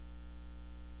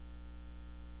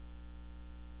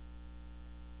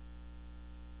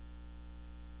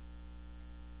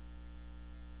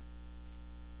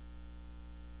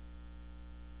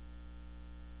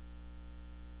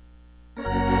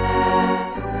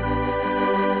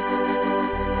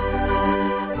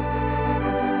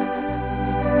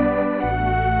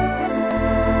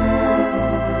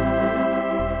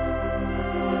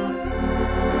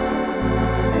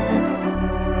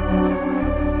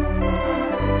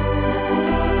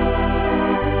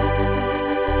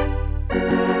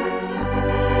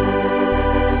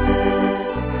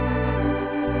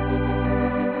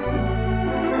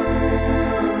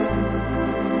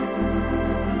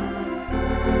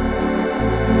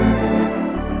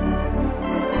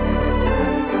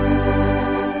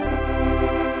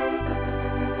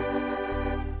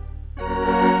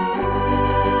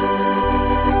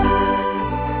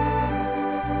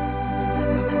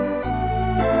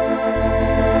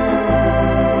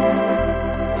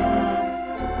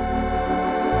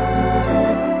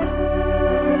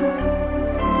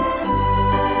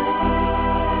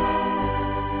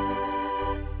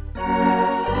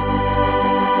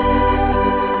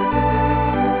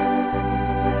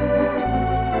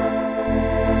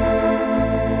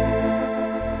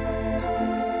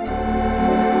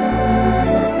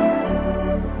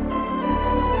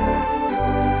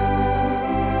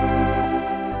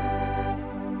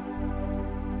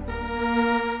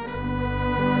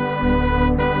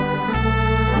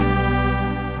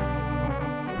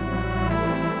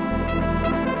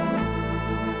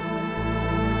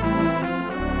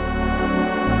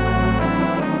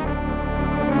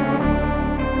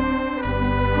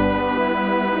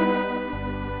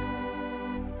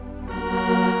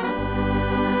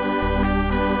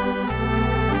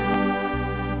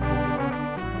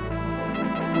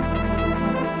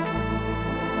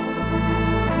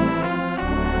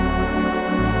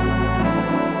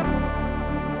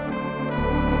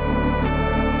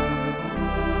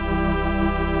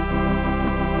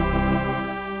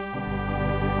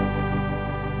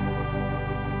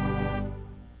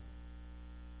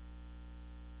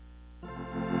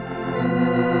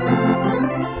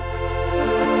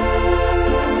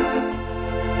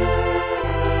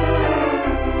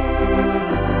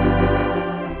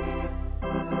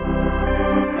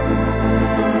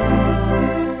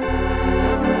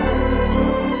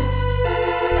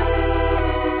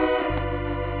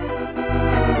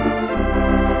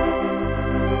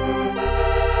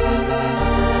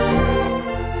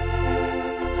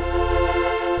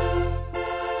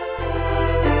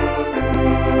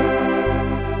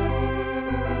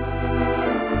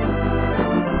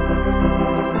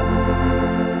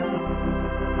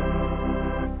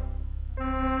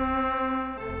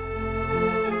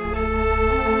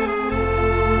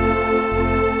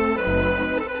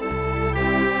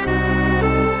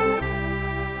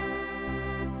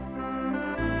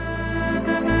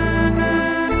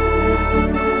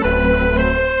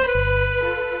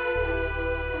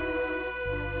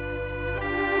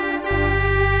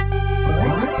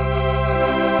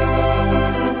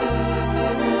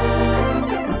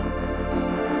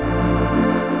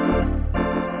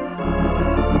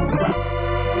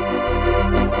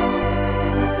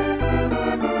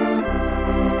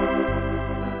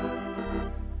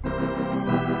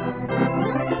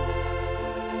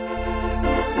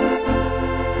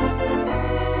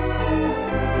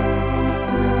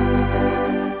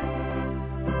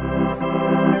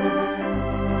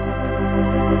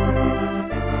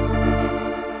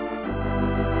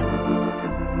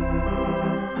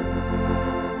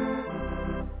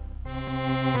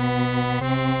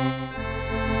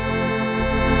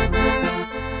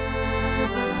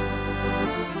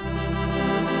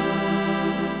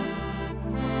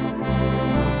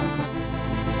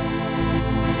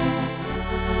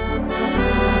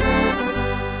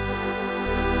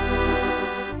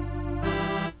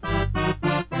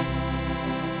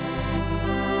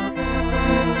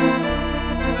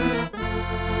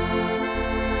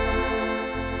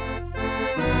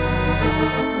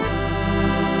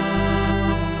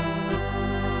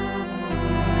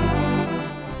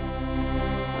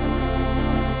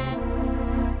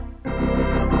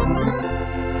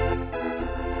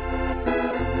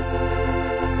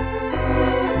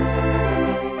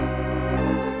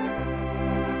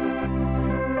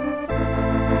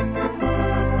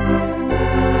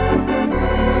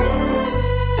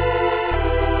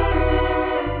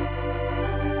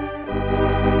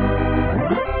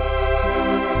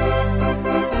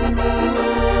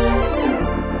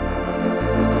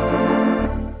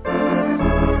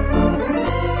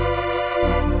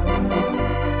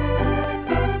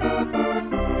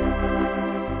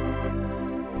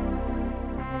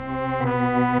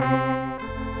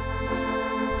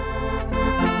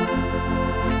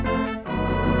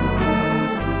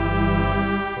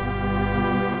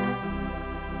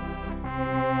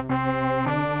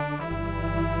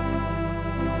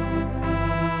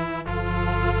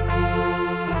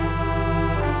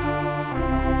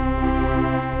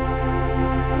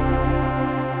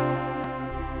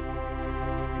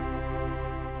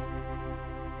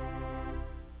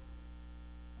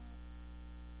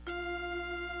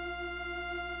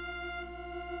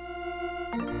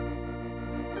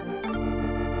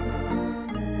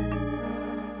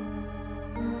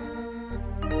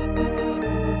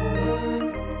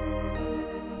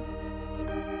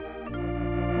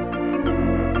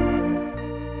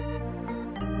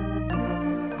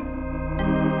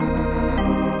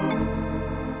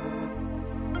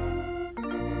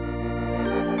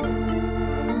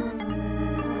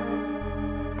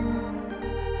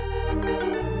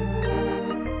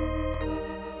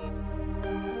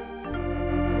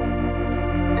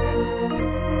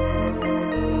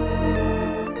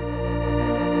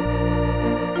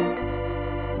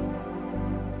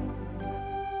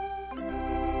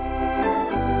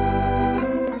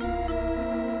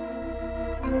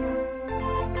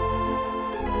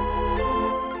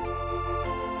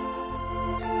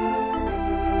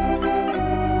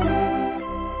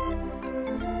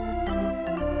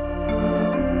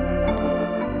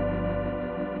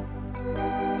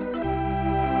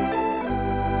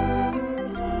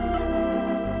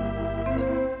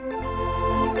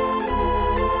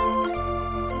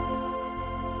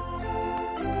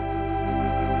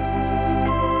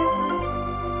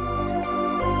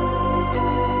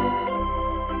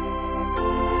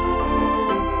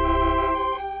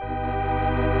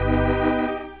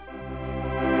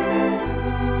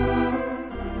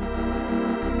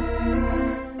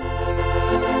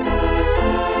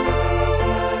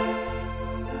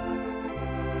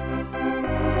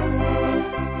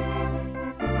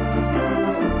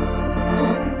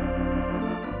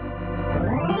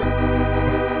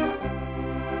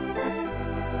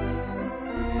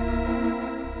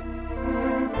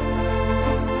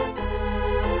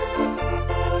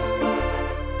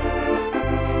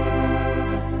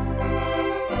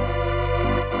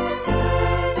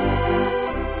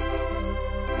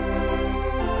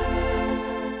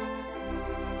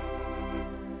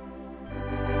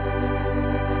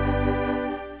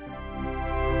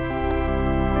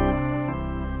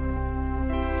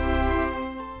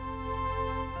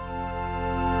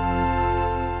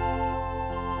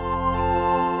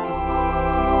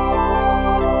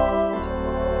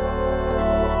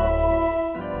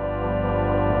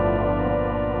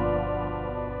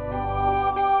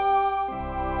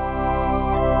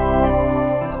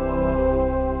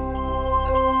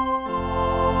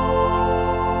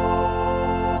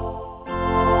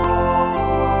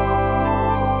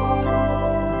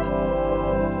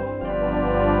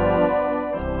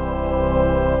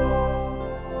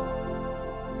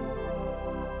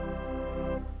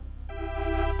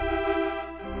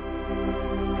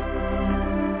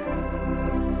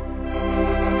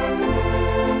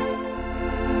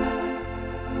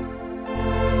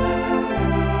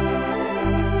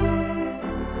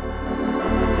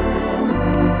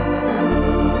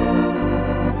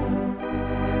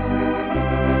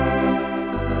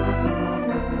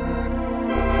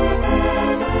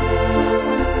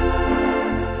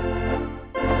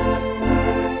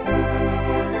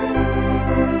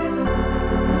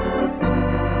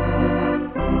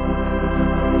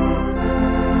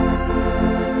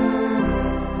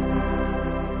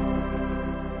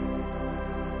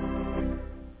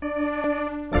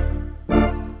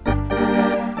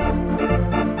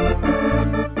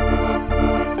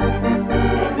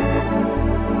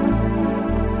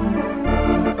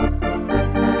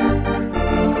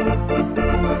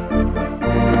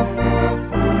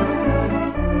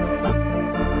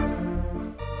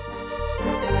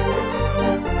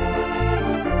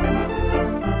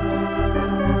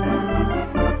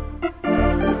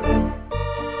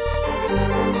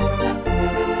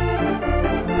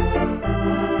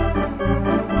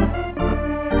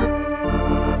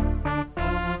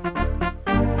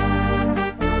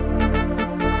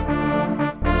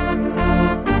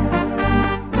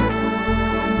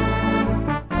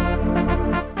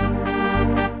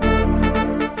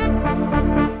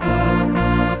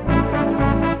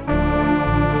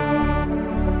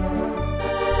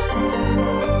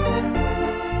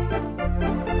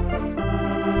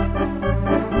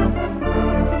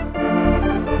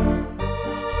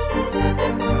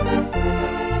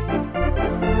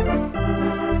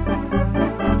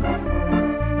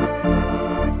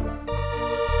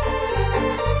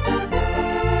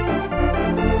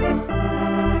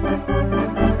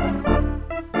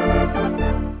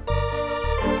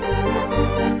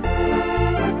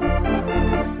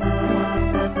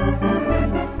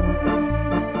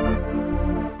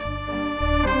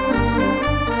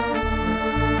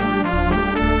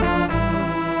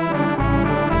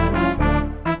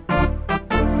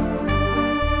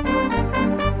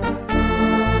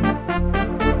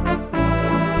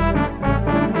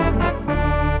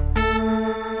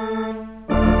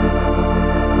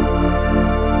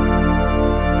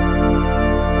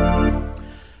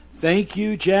Thank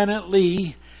you, Janet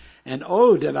Lee. And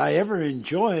oh, did I ever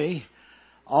enjoy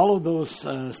all of those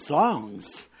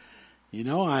songs. You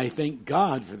know, I thank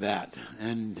God for that.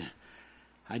 And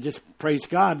I just praise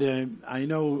God. I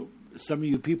know some of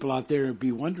you people out there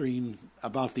be wondering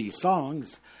about these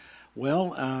songs.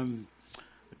 Well,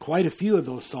 quite a few of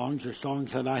those songs are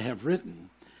songs that I have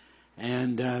written.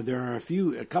 And there are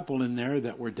a couple in there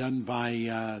that were done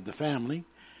by the family,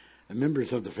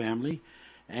 members of the family.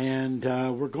 And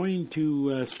we're going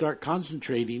to start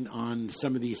concentrating on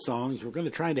some of these songs. We're going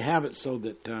to try to have it so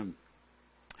that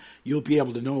you'll be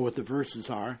able to know what the verses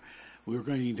are. We're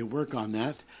going to work on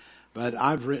that. But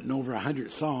I've written over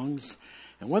 100 songs.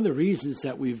 And one of the reasons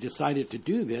that we've decided to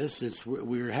do this is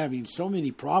we're having so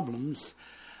many problems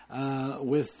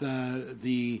with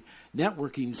the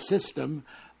networking system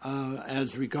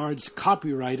as regards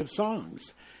copyright of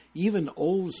songs. Even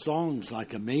old songs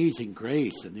like Amazing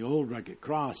Grace and The Old Rugged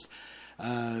Cross,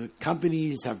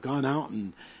 companies have gone out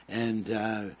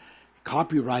and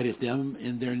copyrighted them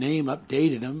in their name,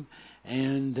 updated them,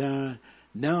 and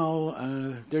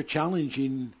now they're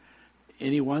challenging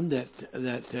anyone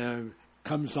that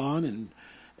comes on and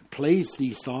plays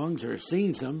these songs or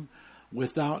sings them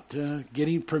without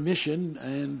getting permission.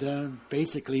 And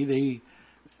basically,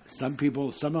 some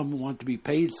of them want to be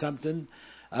paid something.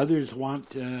 Others want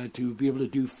to be able to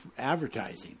do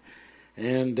advertising.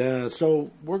 And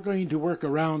so we're going to work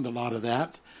around a lot of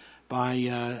that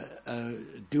by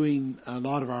doing a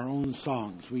lot of our own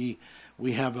songs. We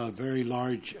have a very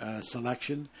large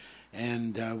selection,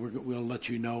 and we'll let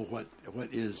you know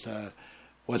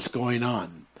what's going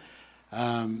on.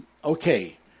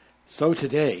 Okay, so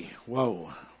today,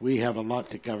 we have a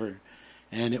lot to cover,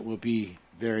 and it will be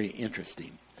very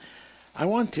interesting. I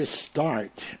want to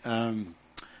start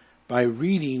by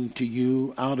reading to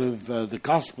you out of the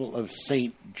Gospel of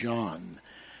St. John,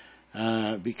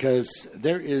 because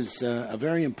there is a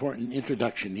very important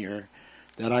introduction here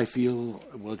that I feel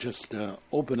will just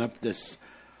open up this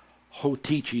whole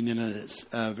teaching in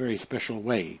a very special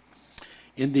way.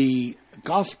 In the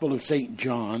Gospel of St.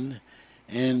 John,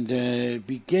 and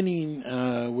beginning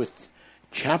with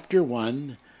chapter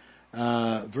 1,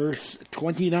 verse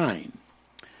 29,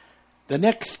 the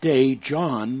next day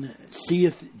John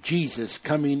seeth Jesus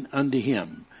coming unto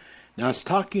him. Now it's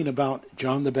talking about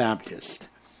John the Baptist.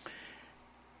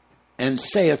 And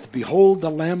saith, Behold the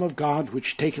Lamb of God,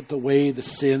 which taketh away the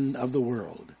sin of the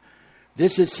world.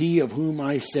 This is he of whom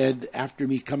I said, After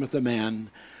me cometh a man,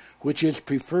 which is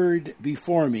preferred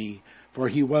before me, for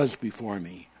he was before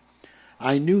me.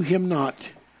 I knew him not,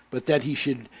 but that he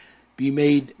should be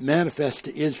made manifest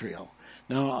to Israel.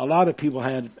 Now a lot of people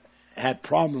had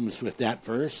problems with that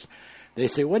verse. They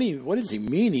say, what does he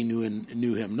mean he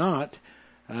knew him not?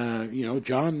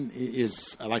 John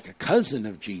is like a cousin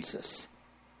of Jesus.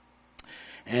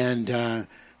 And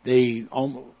they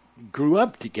all grew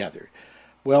up together.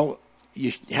 Well,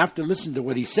 you have to listen to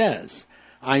what he says.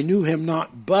 I knew him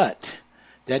not, but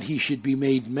that he should be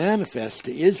made manifest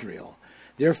to Israel.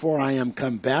 Therefore I am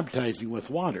come baptizing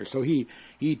with water. So he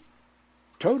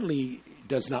totally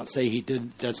does not say he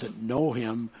doesn't know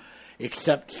him,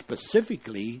 except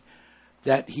specifically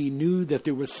that he knew that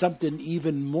there was something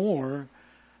even more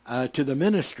to the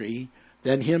ministry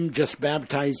than him just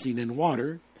baptizing in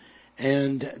water,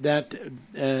 and that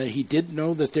he did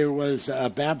know that there was a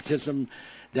baptism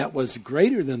that was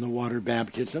greater than the water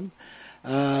baptism,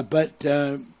 but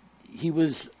he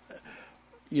was,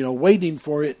 waiting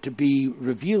for it to be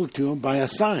revealed to him by a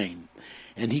sign.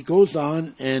 And he goes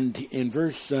on, and in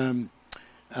verse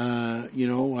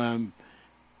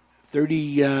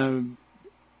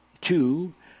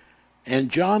 32, and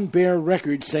John bare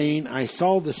record, saying, I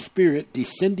saw the Spirit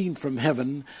descending from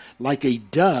heaven like a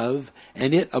dove,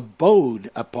 and it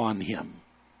abode upon him.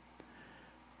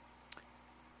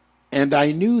 And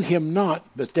I knew him not,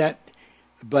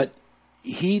 but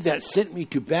he that sent me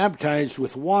to baptize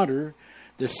with water,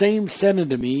 the same said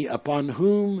unto me, Upon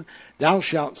whom thou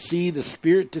shalt see the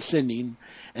Spirit descending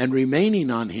and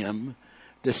remaining on him,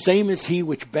 the same is he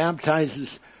which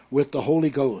baptizes with the Holy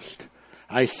Ghost.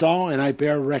 I saw and I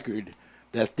bear record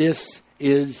that this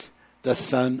is the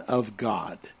Son of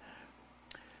God.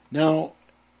 Now,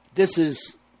 this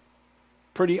is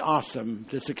pretty awesome,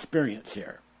 this experience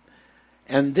here.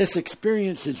 And this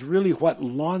experience is really what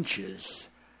launches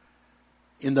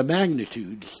in the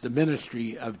magnitudes the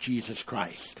ministry of Jesus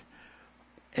Christ.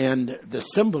 And the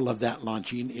symbol of that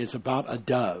launching is about a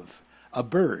dove, a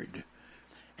bird.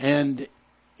 And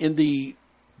in the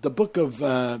book of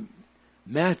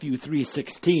Matthew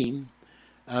 3:16,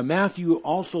 Matthew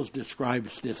also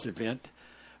describes this event,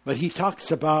 but he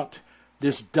talks about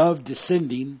this dove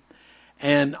descending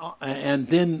and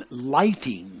then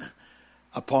lighting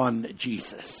upon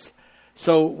Jesus.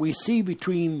 So we see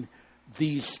between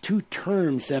these two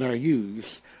terms that are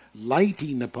used,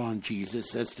 lighting upon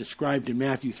Jesus, as described in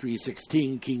Matthew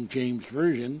 3:16, King James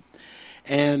Version,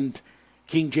 and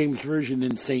King James Version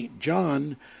in St.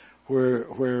 John,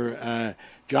 where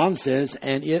John says,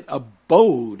 and it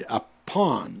abode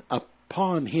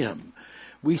upon him.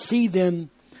 We see then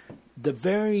the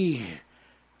very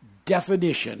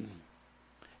definition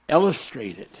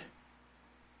illustrated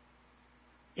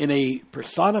in a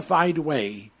personified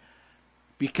way,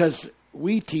 because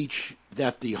we teach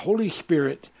that the Holy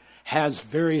Spirit has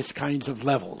various kinds of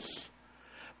levels.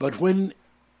 But when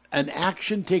an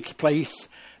action takes place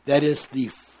that is the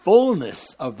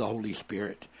fullness of the Holy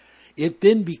Spirit, it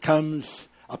then becomes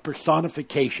a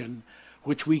personification,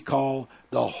 which we call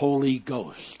the Holy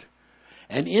Ghost.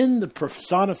 And in the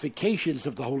personifications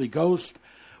of the Holy Ghost,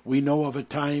 we know of a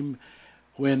time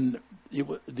when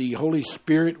the Holy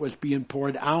Spirit was being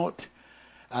poured out,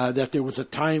 that there was a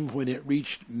time when it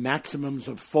reached maximums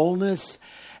of fullness,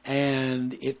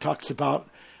 and it talks about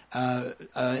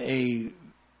a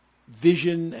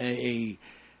vision, an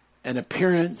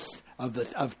appearance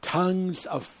of tongues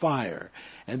of fire.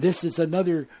 And this is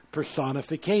another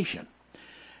personification.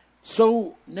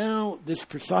 So now this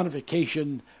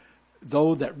personification,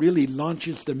 though, that really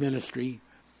launches the ministry,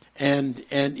 and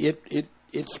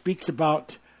it speaks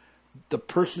about the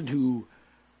person who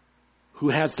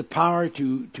has the power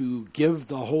to give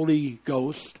the Holy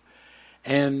Ghost,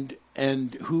 and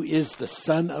who is the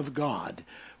Son of God,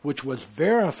 which was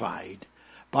verified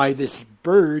by this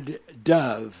bird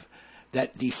dove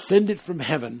that descended from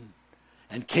heaven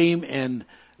and came and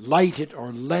lighted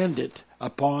or landed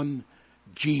upon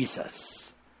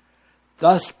Jesus.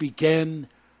 Thus began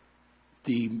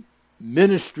the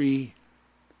ministry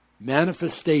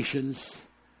manifestations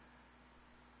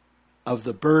of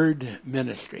the bird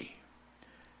ministry.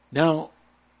 Now,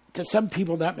 to some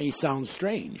people that may sound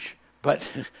strange, but,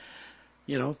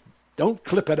 don't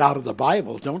clip it out of the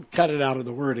Bible. Don't cut it out of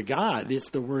the Word of God. It's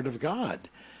the Word of God.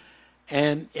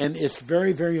 And it's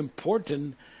very, very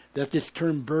important that this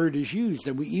term bird is used.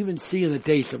 And we even see in the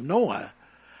days of Noah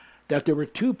that there were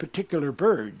two particular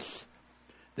birds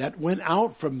that went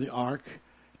out from the ark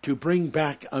to bring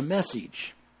back a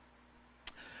message.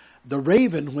 The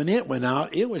raven, when it went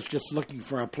out, it was just looking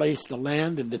for a place to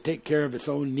land and to take care of its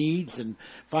own needs and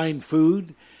find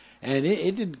food. And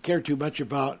it didn't care too much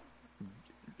about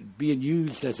being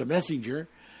used as a messenger.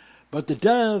 But the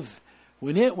dove,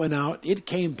 when it went out, it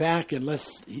came back unless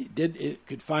it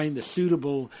could find the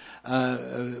suitable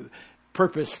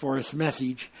purpose for its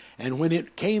message. And when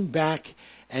it came back,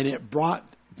 and it brought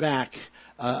back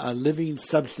a living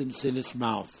substance in its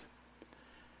mouth,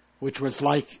 which was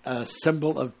like a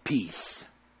symbol of peace.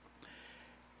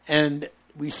 And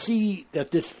we see that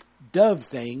this dove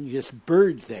thing, this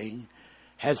bird thing,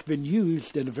 has been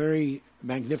used in a very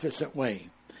magnificent way.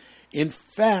 In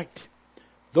fact,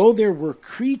 though there were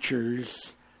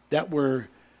creatures that were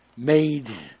made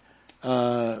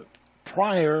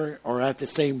prior or at the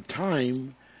same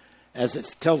time, as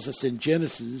it tells us in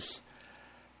Genesis,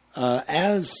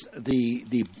 as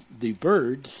the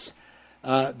birds,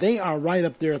 they are right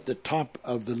up there at the top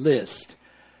of the list.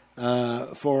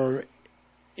 For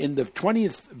in the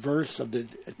 20th verse of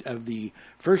the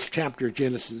first chapter of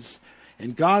Genesis,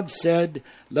 and God said,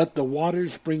 "Let the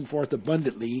waters bring forth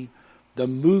abundantly the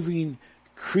moving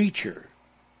creature,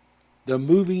 and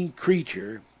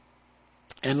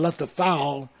let the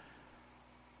fowl,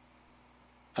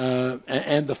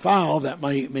 and the fowl that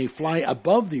may fly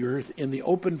above the earth in the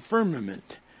open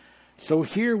firmament." So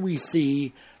here we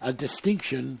see a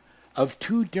distinction of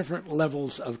two different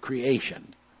levels of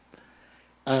creation.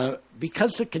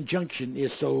 Because the conjunction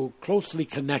is so closely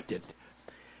connected,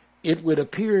 it would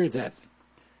appear that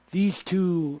these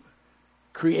two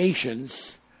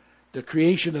creations, the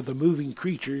creation of the moving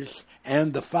creatures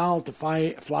and the fowl to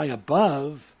fly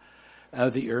above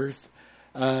the earth,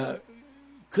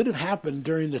 could have happened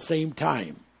during the same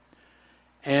time.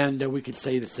 And we could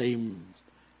say the same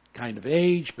kind of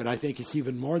age, but I think it's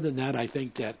even more than that. I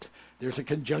think that there's a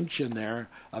conjunction there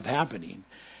of happening.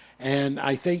 And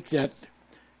I think that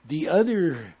the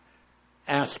other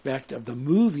aspect of the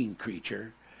moving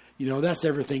creature, that's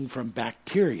everything from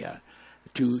bacteria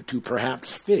to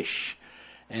perhaps fish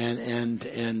and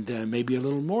maybe a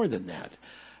little more than that.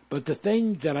 But the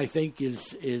thing that I think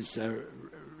is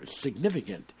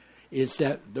significant is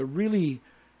that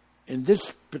in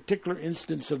this particular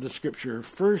instance of the Scripture,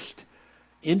 first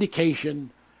indication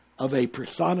of a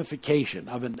personification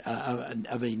of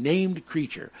a named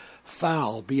creature,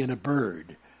 fowl being a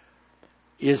bird,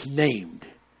 is named.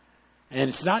 And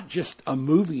it's not just a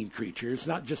moving creature, it's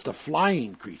not just a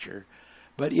flying creature,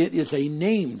 but it is a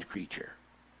named creature.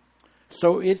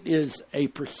 So it is a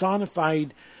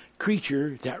personified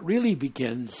creature that really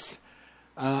begins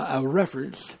a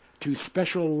reference to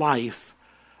special life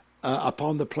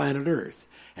upon the planet Earth.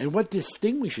 And what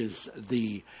distinguishes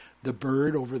the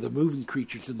bird over the moving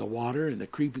creatures in the water and the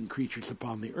creeping creatures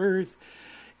upon the earth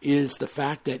is the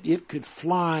fact that it could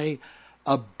fly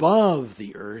above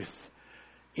the earth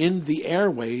in the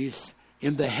airways,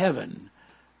 in the heaven,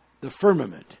 the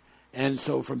firmament. And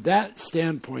so from that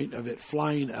standpoint of it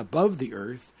flying above the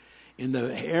earth, in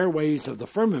the airways of the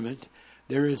firmament,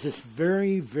 there is this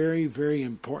very, very, very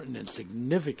important and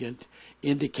significant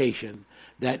indication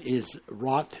that is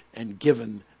wrought and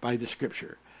given by the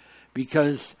Scripture.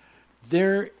 Because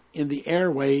there in the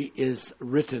airway is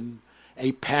written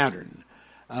a pattern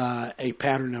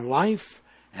of life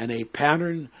and a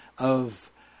pattern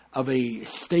of a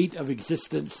state of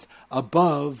existence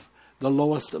above the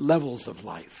lowest levels of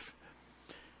life.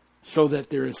 So that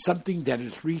there is something that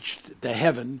has reached the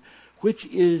heaven, which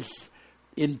is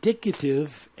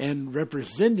indicative and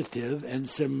representative and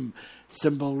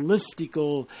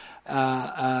symbolistical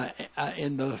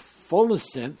in the fullest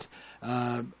sense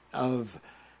of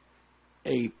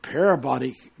a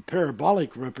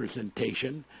parabolic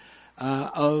representation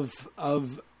of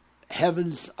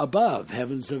heavens above,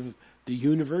 heavens of the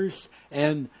universe,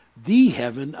 and the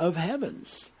heaven of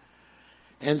heavens.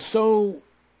 And so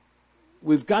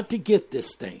we've got to get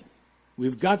this thing.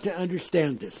 We've got to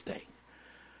understand this thing.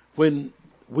 When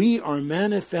we are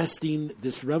manifesting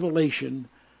this revelation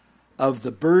of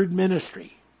the bird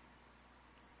ministry,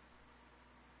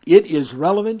 it is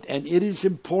relevant and it is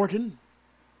important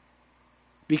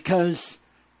because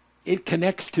it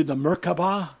connects to the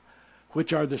Merkabah,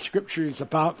 which are the scriptures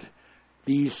about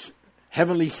these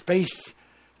heavenly space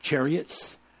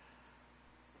chariots,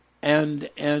 and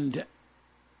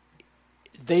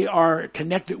they are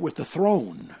connected with the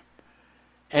throne.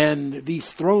 And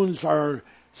these thrones are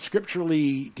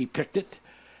scripturally depicted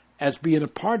as being a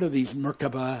part of these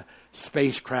Merkabah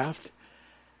spacecraft.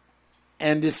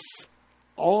 And it's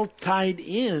all tied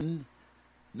in,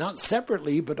 not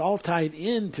separately, but all tied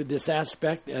into this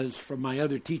aspect, as from my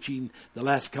other teaching the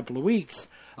last couple of weeks,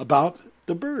 about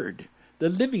the bird, the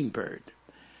living bird,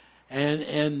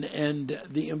 and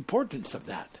the importance of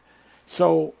that.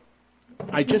 So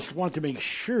I just want to make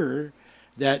sure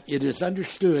that it is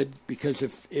understood, because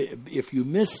if you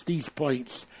miss these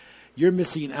points, you're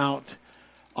missing out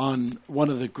on one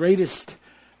of the greatest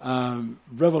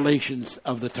revelations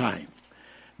of the time.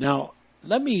 Now,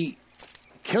 let me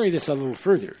carry this a little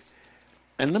further,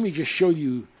 and let me just show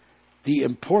you the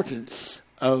importance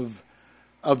of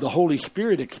the Holy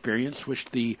Spirit experience, which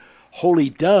the Holy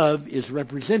Dove is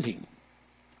representing.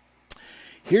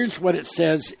 Here's what it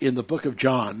says in the book of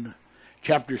John,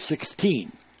 chapter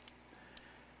 16.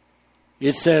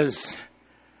 It says,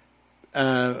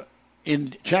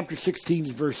 in chapter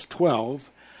 16, verse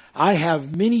 12, I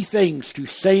have many things to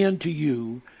say unto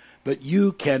you, but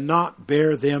you cannot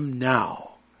bear them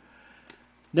now.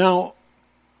 Now,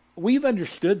 we've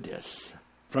understood this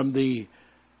from the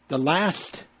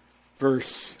last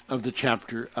verse of the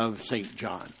chapter of St.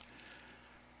 John,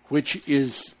 which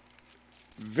is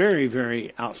very,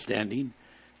 very outstanding.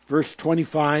 Verse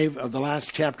 25 of the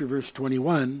last chapter, verse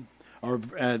 21,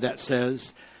 that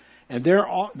says, and there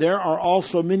are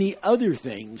also many other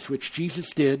things which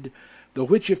Jesus did, the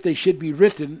which if they should be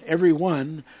written, every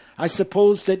one, I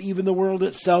suppose that even the world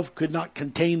itself could not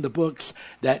contain the books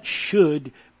that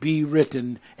should be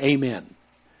written. Amen.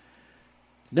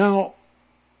 Now,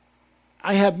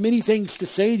 I have many things to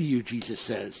say to you, Jesus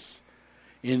says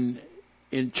in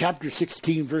chapter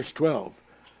 16, verse 12.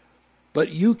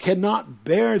 But you cannot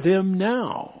bear them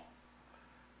now.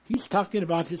 He's talking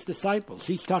about his disciples.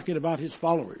 He's talking about his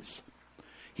followers.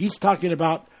 He's talking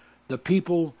about the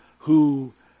people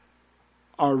who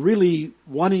are really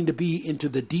wanting to be into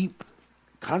the deep,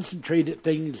 concentrated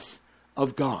things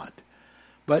of God.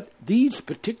 But these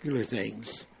particular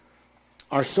things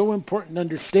are so important to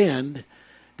understand,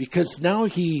 because now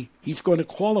he's going to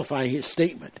qualify his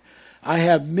statement. I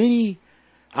have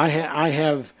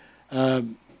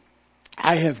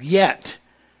yet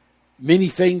many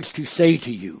things to say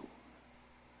to you.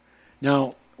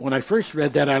 Now, when I first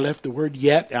read that, I left the word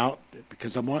yet out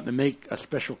because I'm wanting to make a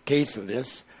special case of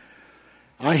this.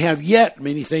 I have yet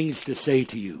many things to say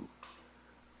to you,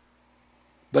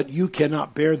 but you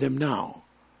cannot bear them now.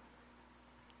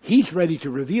 He's ready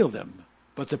to reveal them,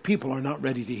 but the people are not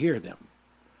ready to hear them.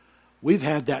 We've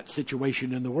had that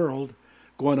situation in the world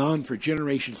going on for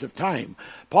generations of time.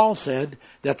 Paul said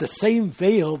that the same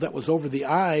veil that was over the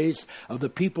eyes of the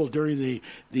people during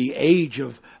the age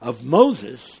of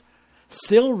Moses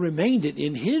still remained it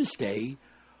in his day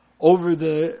over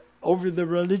the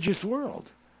religious world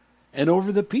and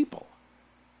over the people.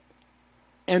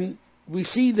 And we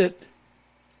see that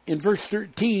in verse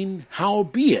 13,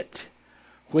 howbeit,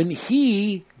 when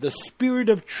he, the Spirit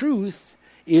of truth,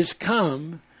 is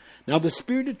come. Now the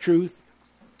Spirit of truth,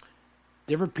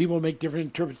 different people make different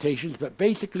interpretations, but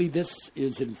basically this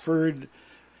is inferred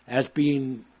as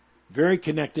being very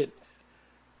connected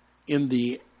in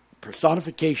the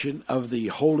personification of the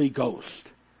Holy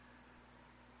Ghost.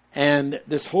 And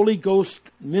this Holy Ghost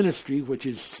ministry, which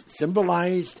is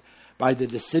symbolized by the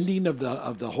descending of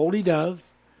the holy dove,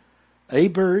 a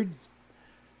bird,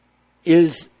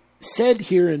 is said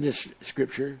here in this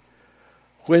scripture,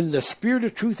 when the Spirit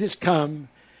of truth is come,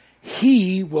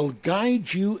 he will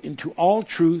guide you into all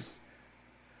truth,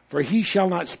 for he shall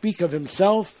not speak of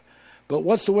himself, but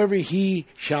whatsoever he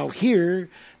shall hear,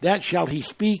 that shall he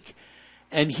speak,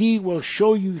 and he will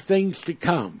show you things to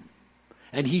come,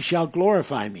 and he shall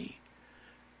glorify me.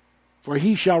 For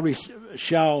he shall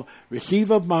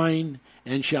receive of mine,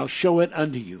 and shall show it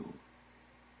unto you.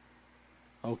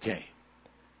 Okay.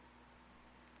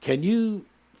 Can you,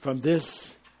 from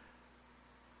this,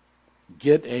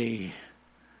 get a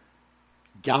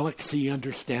galaxy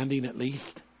understanding, at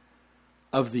least,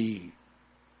 of the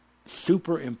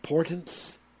super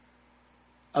importance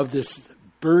of this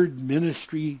bird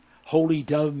ministry, holy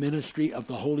dove ministry of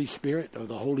the Holy Spirit, of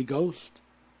the Holy Ghost?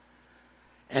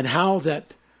 And how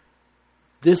that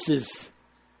this is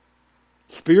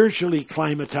spiritually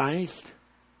climatized,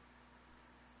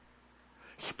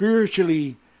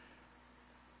 spiritually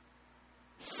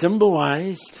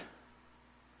symbolized,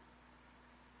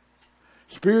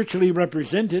 spiritually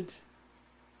represented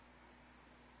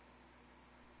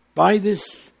by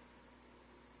this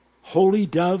holy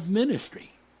dove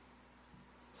ministry.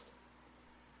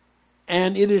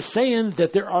 And it is saying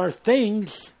that there are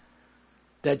things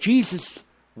that Jesus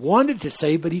wanted to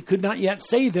say, but he could not yet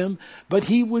say them, but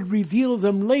he would reveal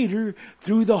them later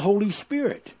through the Holy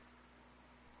Spirit.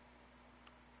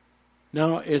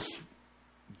 Now, it's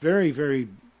very, very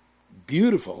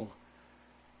beautiful,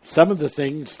 some of the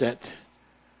things that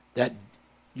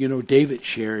David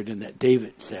shared and that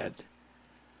David said.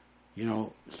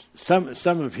 Some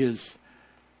of his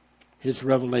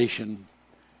revelation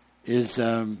is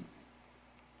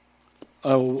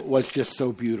was just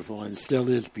so beautiful, and still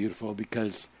is beautiful,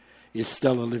 because it's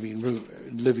still a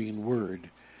living word,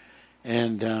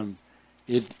 and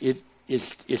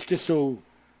it's just so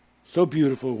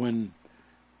beautiful when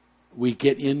we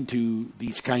get into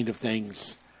these kind of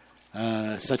things,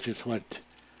 such as what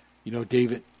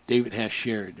David has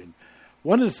shared. And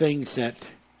one of the things that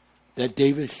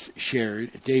David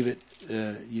shared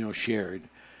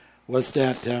was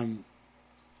that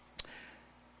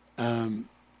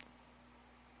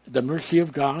the mercy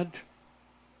of God.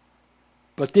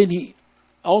 But then he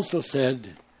also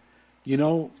said,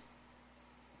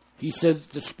 he said,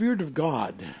 the Spirit of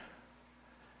God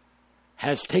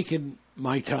has taken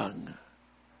my tongue,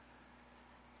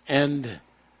 and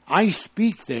I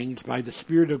speak things by the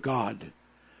Spirit of God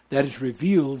that is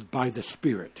revealed by the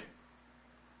Spirit.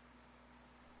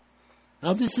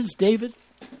 Now this is David,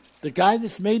 the guy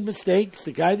that's made mistakes,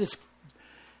 the guy that's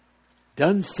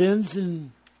done sins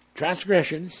and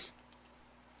transgressions.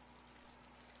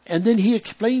 And then he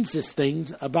explains these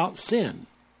things about sin.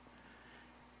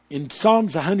 In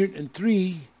Psalms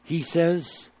 103, he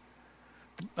says,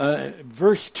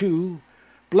 verse 2,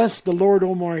 bless the Lord,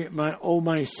 O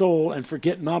my soul, and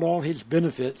forget not all his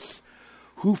benefits,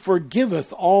 who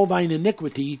forgiveth all thine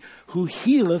iniquity, who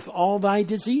healeth all thy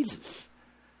diseases.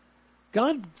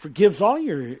 God forgives all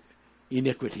your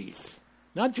iniquities,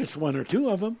 not just one or two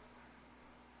of them.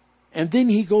 And then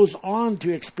he goes on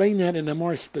to explain that in a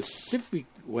more specific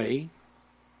way.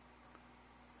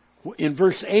 In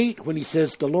verse 8, when he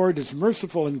says, the Lord is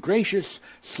merciful and gracious,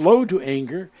 slow to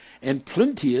anger, and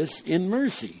plenteous in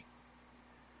mercy.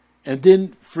 And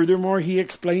then furthermore, he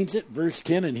explains it, verse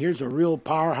 10, and here's a real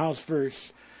powerhouse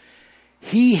verse.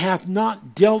 He hath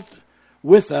not dealt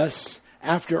with us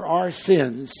after our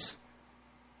sins,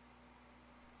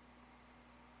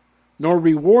 nor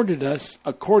rewarded us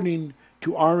according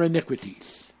to our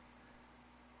iniquities.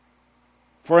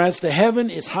 For as the heaven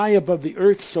is high above the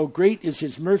earth, so great is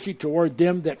his mercy toward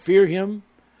them that fear him.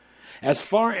 As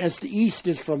far as the east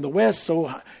is from the west,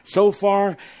 so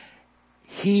far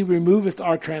he removeth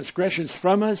our transgressions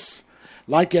from us.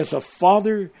 Like as a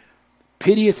father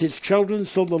pitieth his children,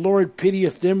 so the Lord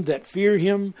pitieth them that fear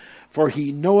him. For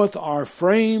he knoweth our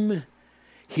frame.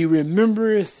 He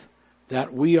remembereth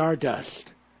that we are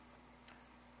dust.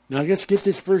 Now let's get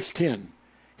this verse 10.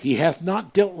 He hath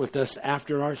not dealt with us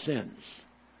after our sins.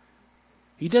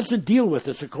 He doesn't deal with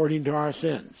us according to our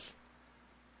sins.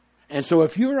 And so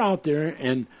if you're out there,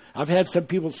 and I've had some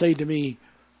people say to me,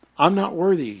 I'm not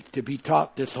worthy to be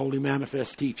taught this Holy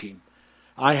Manifest teaching.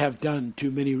 I have done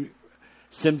too many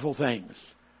sinful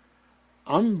things.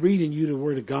 I'm reading you the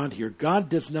Word of God here. God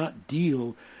does not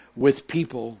deal with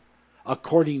people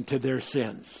according to their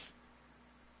sins.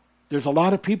 There's a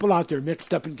lot of people out there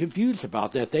mixed up and confused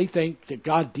about that. They think that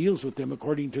God deals with them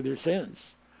according to their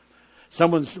sins.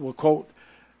 Someone will quote,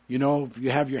 if you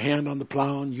have your hand on the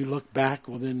plow and you look back,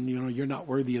 well then, you're not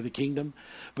worthy of the kingdom.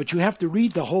 But you have to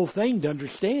read the whole thing to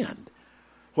understand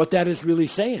what that is really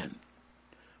saying.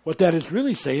 What that is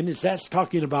really saying is that's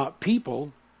talking about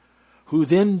people who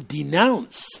then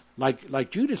denounce,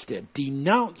 like Judas did,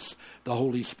 denounce the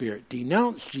Holy Spirit,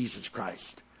 denounce Jesus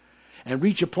Christ, and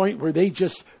reach a point where they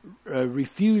just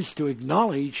refuse to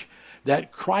acknowledge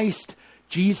that Christ,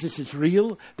 Jesus is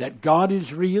real, that God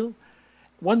is real.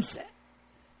 Once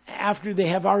after they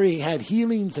have already had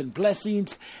healings and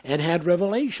blessings and had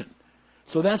revelation.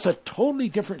 So that's a totally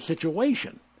different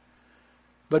situation.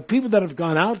 But people that have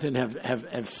gone out and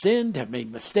have sinned, have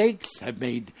made mistakes,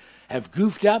 have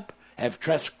goofed up, have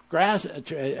trespassed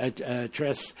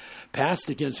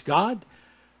against God,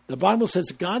 the Bible says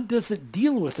God doesn't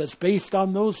deal with us based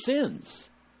on those sins.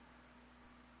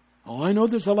 Oh, I know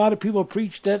there's a lot of people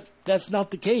preach that that's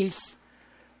not the case,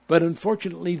 but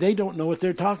unfortunately they don't know what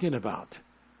they're talking about.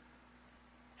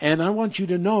 And I want you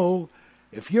to know,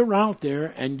 if you're out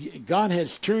there and God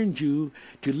has turned you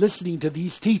to listening to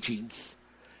these teachings,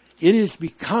 it is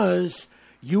because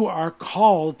you are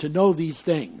called to know these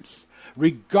things,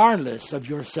 regardless of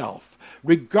yourself,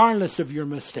 regardless of your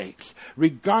mistakes,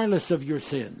 regardless of your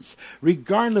sins,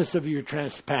 regardless of your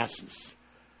trespasses.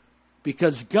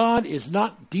 Because God is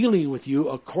not dealing with you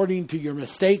according to your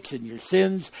mistakes and your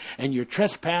sins and your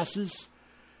trespasses.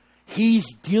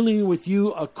 He's dealing with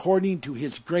you according to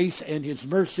His grace and His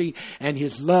mercy and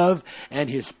His love and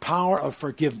His power of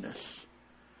forgiveness.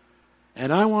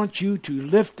 And I want you to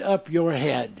lift up your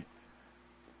head.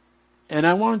 And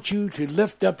I want you to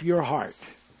lift up your heart.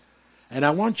 And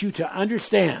I want you to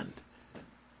understand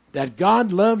that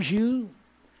God loves you,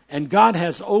 and God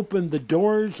has opened the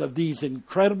doors of these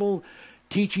incredible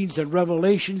teachings and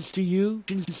revelations to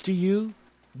you,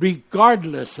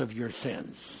 regardless of your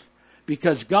sins.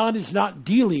 Because God is not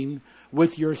dealing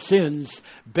with your sins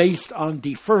based on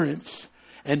deference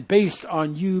and based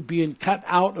on you being cut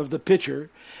out of the picture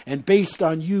and based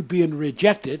on you being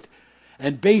rejected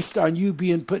and based on you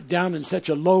being put down in such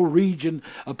a low region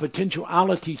of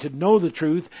potentiality to know the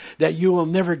truth that you will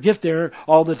never get there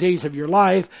all the days of your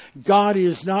life. God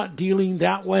is not dealing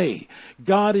that way.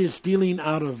 God is dealing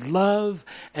out of love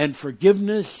and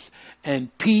forgiveness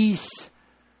and peace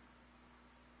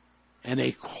and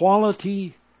a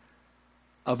quality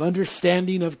of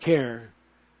understanding of care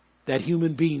that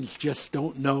human beings just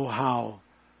don't know how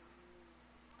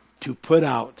to put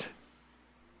out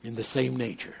in the same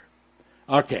nature.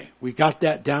 Okay, we got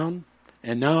that down,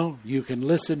 and now you can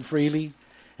listen freely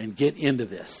and get into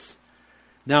this.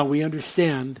 Now we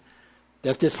understand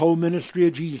that this whole ministry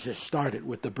of Jesus started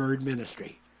with the bird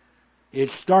ministry.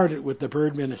 It started with the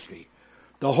bird ministry.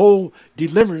 The whole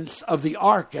deliverance of the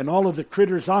ark and all of the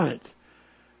critters on it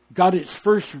got its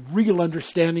first real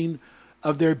understanding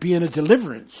of there being a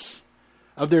deliverance,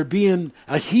 of there being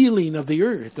a healing of the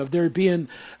earth, of there being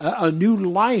a new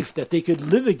life that they could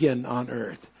live again on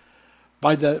earth.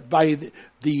 By the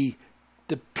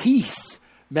peace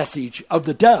message of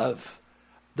the dove,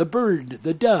 the bird,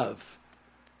 the dove,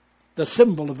 the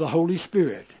symbol of the Holy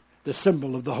Spirit, the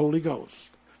symbol of the Holy Ghost.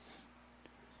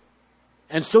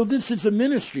 And so this is a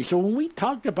ministry. So when we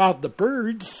talk about the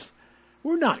birds,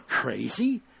 we're not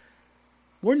crazy.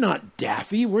 We're not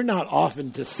daffy. We're not off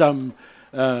into some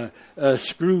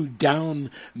screwed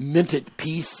down, minted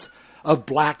piece of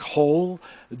black hole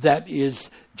that is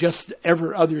just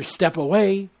every other step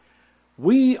away.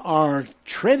 We are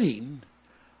treading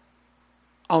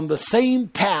on the same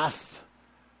path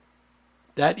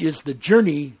that is the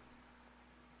journey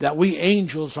that we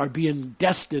angels are being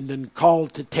destined and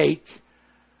called to take,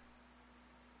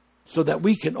 so that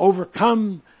we can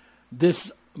overcome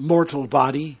this mortal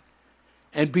body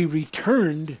and be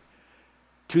returned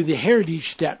to the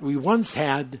heritage that we once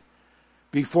had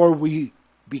before we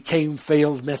became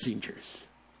failed messengers.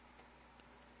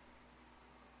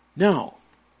 Now,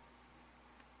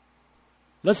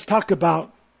 let's talk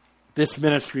about this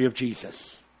ministry of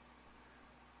Jesus.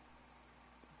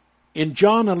 In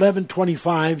John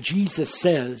 11:25, Jesus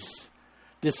says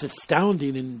this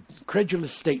astounding and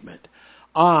incredulous statement,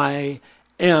 I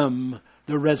am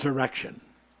the resurrection.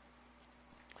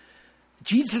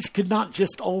 Jesus could not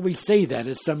just always say that,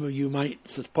 as some of you might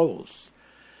suppose,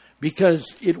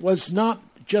 because it was not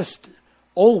just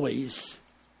always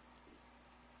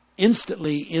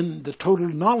instantly in the total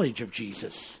knowledge of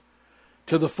Jesus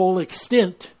to the full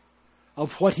extent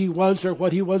of what he was or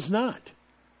what he was not.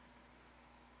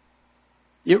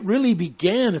 It really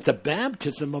began at the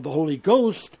baptism of the Holy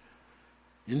Ghost,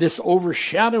 in this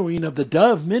overshadowing of the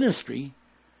dove ministry,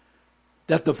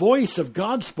 that the voice of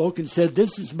God spoke and said,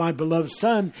 this is my beloved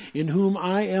Son in whom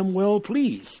I am well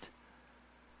pleased.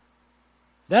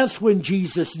 That's when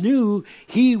Jesus knew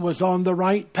he was on the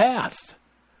right path.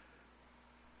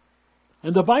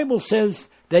 And the Bible says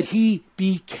that he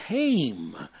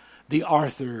became the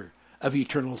author of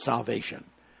eternal salvation.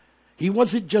 He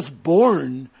wasn't just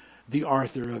born the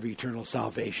author of eternal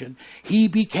salvation. He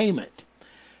became it.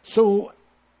 So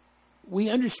we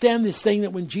understand this thing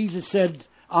that when Jesus said,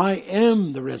 I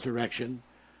am the resurrection,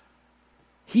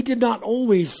 he did not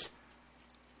always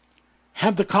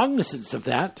have the cognizance of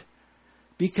that,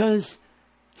 because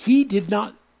he did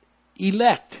not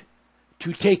elect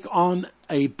to take on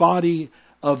a body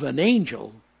of an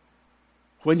angel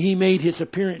when he made his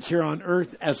appearance here on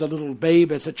earth as a little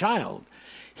babe, as a child.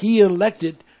 He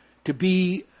elected to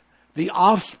be the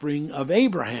offspring of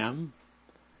Abraham,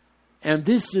 and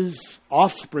this is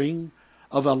offspring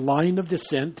of a line of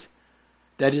descent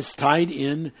that is tied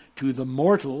in to the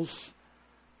mortals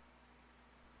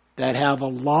that have a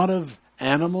lot of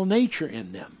animal nature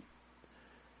in them.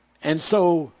 And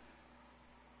so,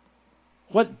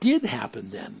 what did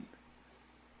happen then?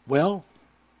 Well,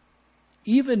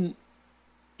 even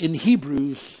in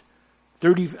Hebrews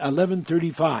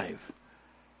 11:35,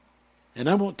 and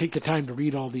I won't take the time to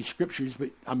read all these scriptures, but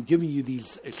I'm giving you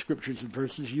these scriptures and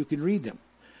verses, you can read them.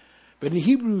 But in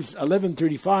Hebrews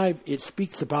 11:35, it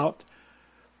speaks about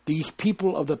these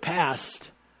people of the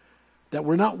past that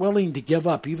were not willing to give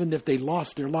up, even if they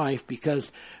lost their life,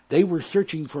 because they were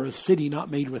searching for a city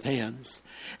not made with hands,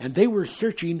 and they were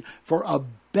searching for a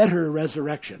better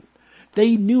resurrection.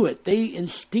 They knew it. They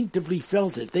instinctively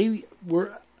felt it. They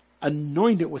were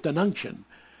anointed with an unction,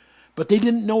 but they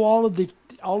didn't know all of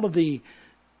the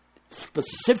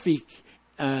specific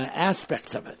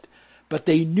aspects of it. But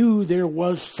they knew there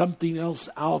was something else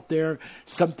out there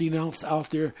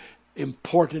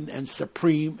important and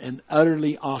supreme and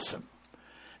utterly awesome.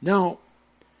 Now,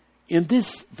 in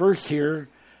this verse here,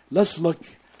 let's look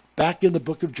back in the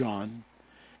book of John,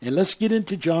 and let's get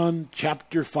into John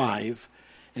chapter 5,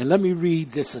 and let me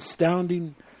read this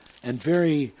astounding and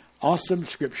very awesome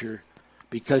scripture,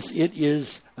 because it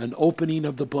is an opening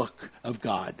of the book of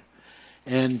God.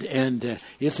 And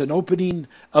it's an opening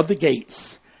of the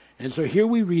gates. And so here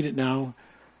we read it now,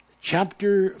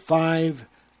 chapter 5,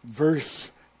 verse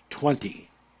 20.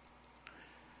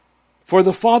 For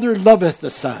the Father loveth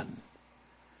the Son,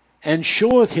 and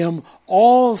showeth him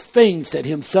all things that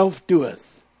himself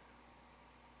doeth.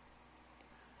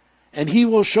 And he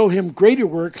will show him greater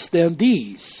works than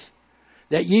these,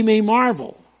 that ye may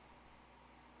marvel.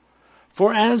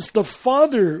 For as the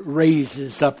Father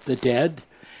raises up the dead,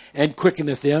 and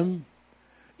quickeneth them,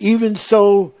 even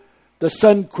so the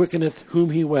Son quickeneth whom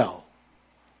he will.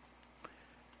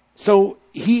 So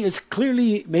he is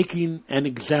clearly making an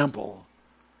example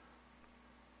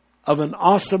of an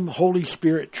awesome Holy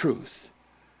Spirit truth.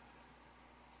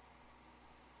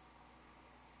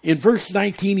 In verse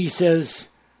 19 he says,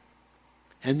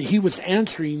 and he was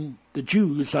answering the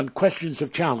Jews on questions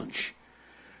of challenge.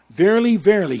 Verily,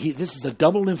 verily, this is a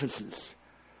double emphasis.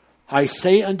 I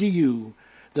say unto you,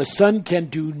 the Son can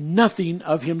do nothing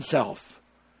of himself.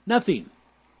 Nothing.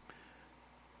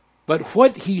 But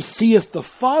what he seeth the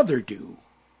Father do.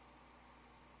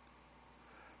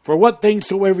 For what things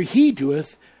soever he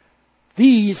doeth,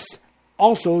 these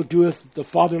also doeth the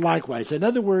Father likewise. In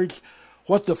other words,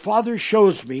 what the Father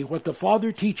shows me, what the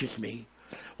Father teaches me,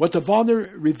 what the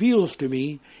Father reveals to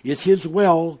me is his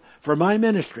will for my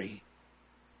ministry.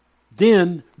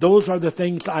 Then those are the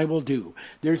things I will do.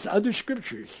 There's other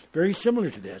scriptures very similar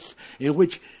to this, in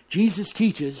which Jesus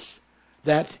teaches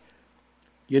that,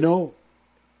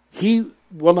 he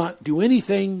will not do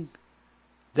anything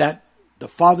that the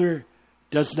Father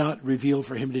does not reveal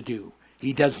for him to do.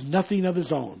 He does nothing of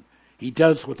his own. He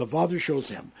does what the Father shows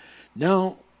him.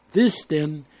 Now, this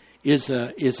then is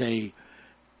a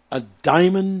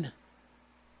diamond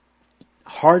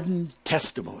hardened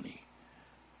testimony,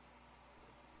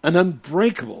 an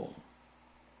unbreakable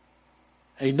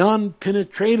a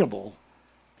non-penetratable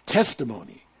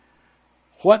testimony.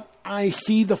 What I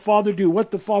see the Father do,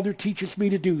 what the Father teaches me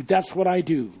to do, that's what I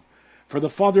do. For the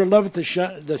Father loveth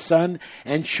the Son,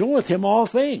 and showeth him all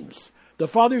things. The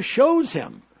Father shows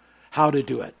him how to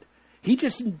do it. He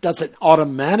just doesn't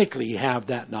automatically have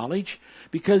that knowledge,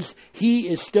 because he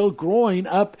is still growing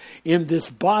up in this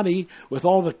body with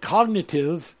all the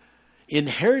cognitive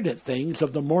inherited things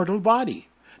of the mortal body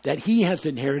that he has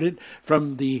inherited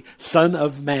from the Son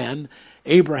of Man,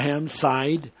 Abraham's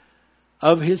side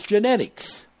of his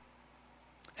genetics.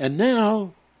 And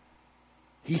now,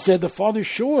 he said, the Father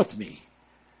showeth me,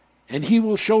 and he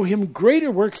will show him greater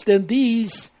works than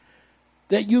these,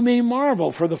 that you may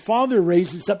marvel. For the Father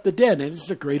raises up the dead, and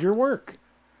it's a greater work,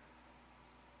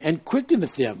 and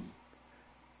quickeneth them.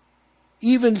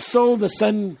 Even so the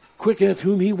Son quickeneth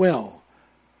whom he will.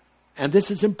 And this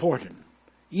is important.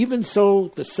 Even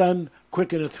so the Son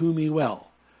quickeneth whom he will.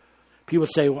 People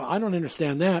say, well, I don't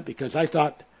understand that, because I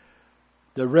thought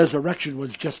the resurrection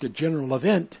was just a general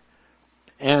event,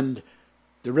 and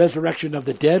the resurrection of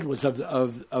the dead was of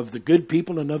the good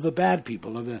people and of the bad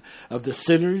people, of the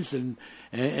sinners and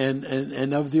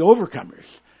of the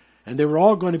overcomers, and they were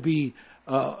all going to be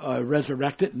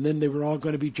resurrected, and then they were all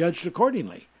going to be judged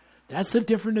accordingly. That's a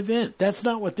different event. That's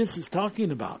not what this is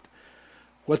talking about.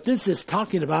 What this is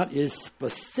talking about is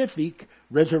specific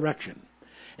resurrection,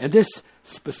 and this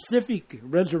specific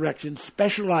resurrection,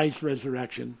 specialized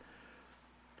resurrection,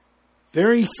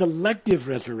 very selective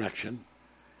resurrection,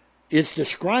 is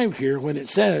described here when it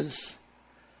says,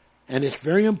 and it's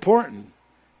very important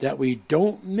that we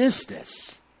don't miss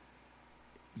this.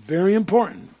 Very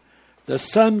important. The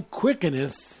Son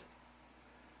quickeneth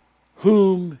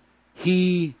whom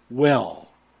he will.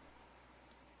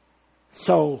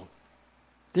 So,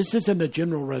 this isn't a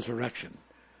general resurrection.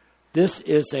 This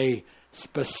is a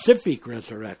specific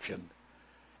resurrection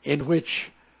in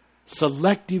which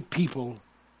selective people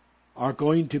are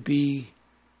going to be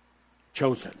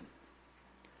chosen.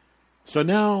 So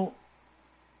now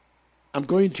I'm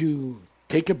going to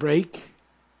take a break,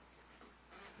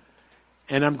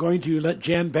 and I'm going to let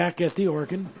Jan back at the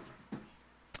organ.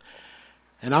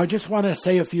 And I just want to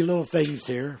say a few little things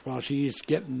here while she's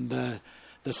getting the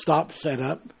stop set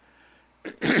up.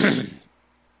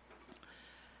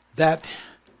 That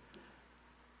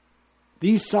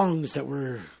these songs that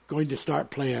we're going to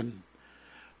start playing,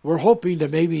 we're hoping to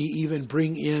maybe even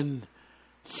bring in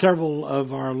several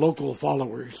of our local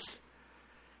followers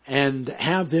and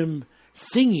have them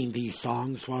singing these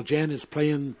songs while Jan is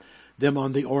playing them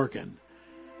on the organ,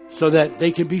 so that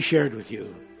they can be shared with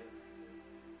you.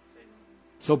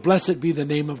 So blessed be the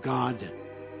name of God.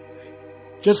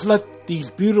 Just let these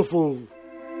beautiful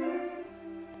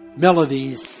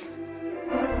melodies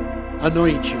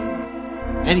anoint you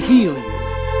and heal you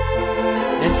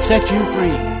and set you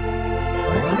free.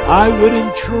 I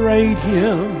wouldn't trade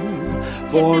him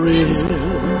for anything.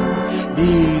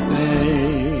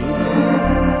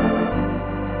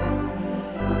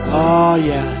 Oh,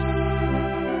 yes.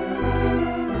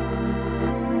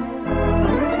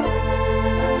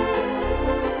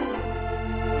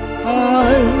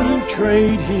 I wouldn't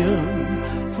trade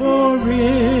him for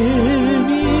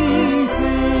anything.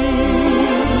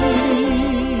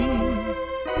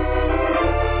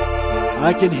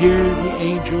 I can hear the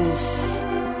angels'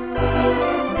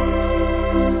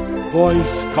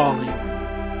 voice calling.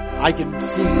 I can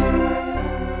see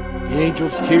the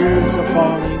angels' tears are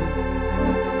falling.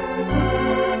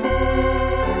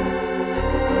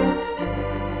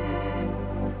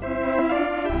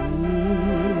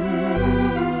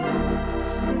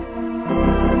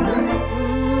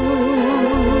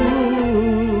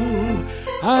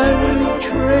 I wouldn't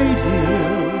trade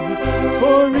him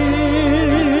for anything.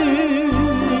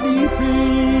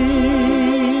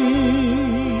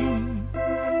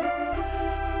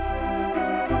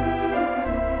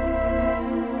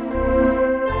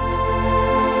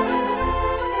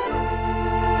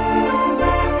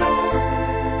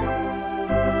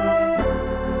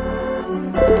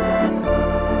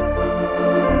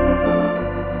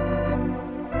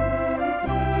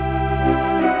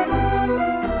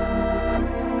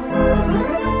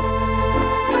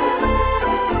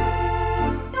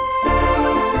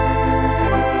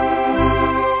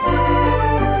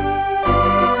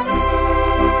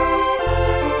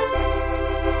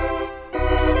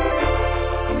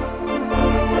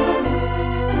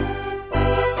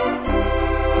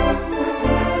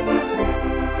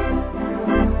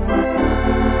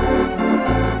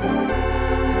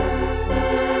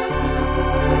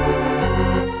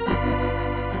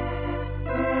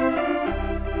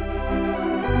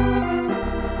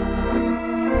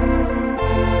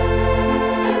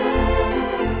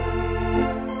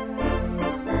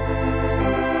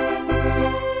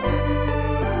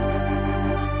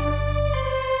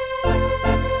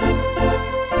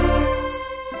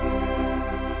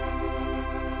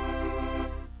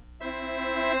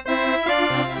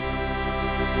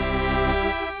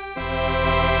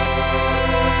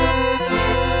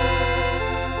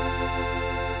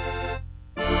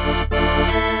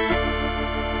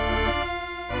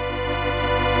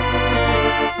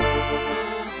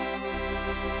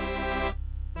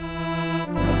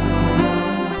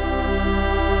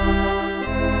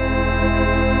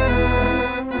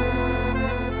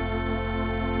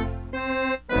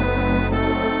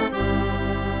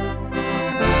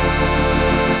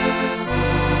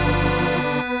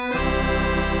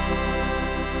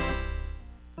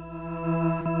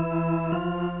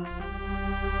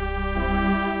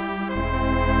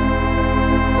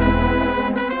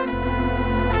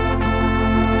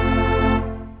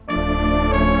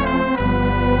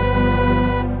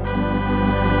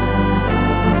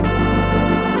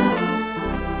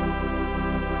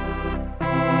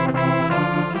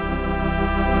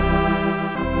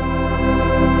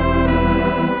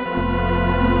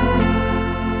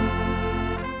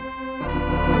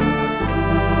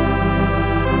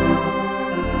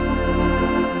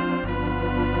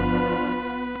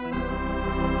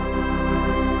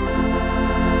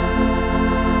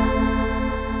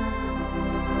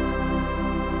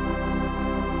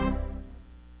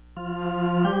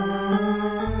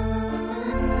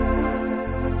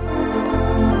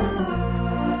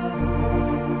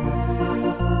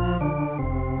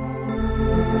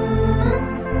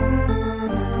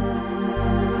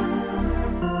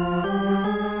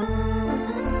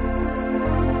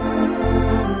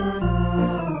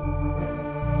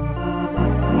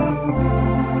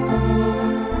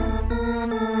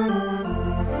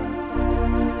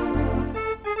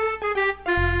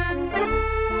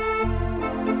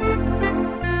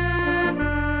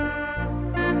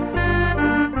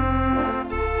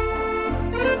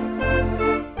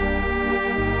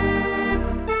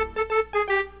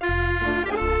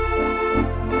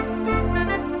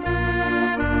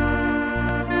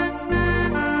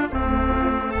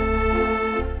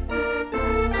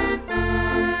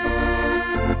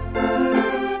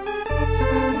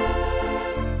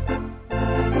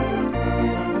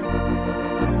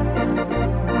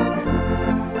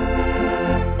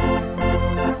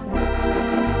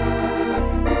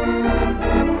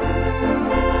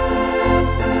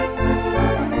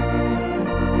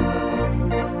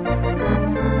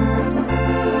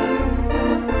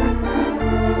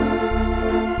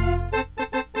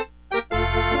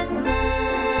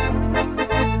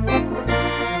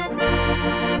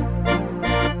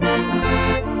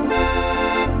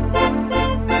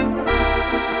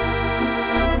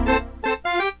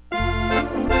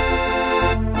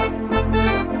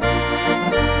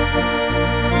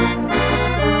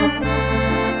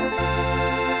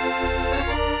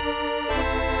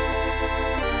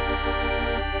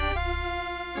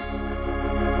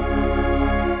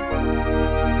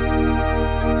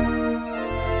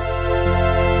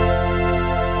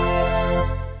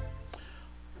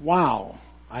 wow,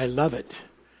 I love it.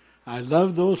 I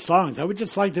love those songs. I would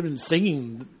just like them in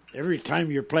singing every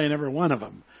time you're playing every one of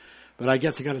them. But I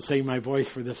guess I got to save my voice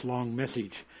for this long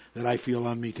message that I feel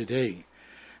on me today.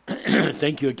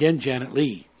 Thank you again, Janet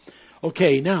Lee.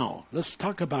 Okay, now let's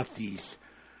talk about these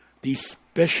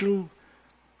special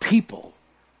people,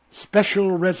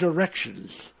 special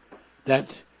resurrections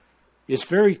that is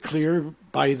very clear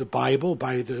by the Bible,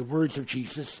 by the words of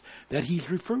Jesus, that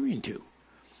he's referring to.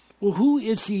 Well, who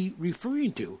is he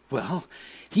referring to? Well,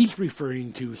 he's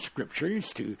referring to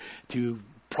scriptures, to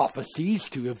prophecies,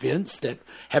 to events that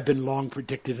have been long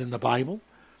predicted in the Bible.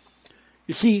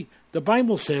 You see, the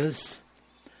Bible says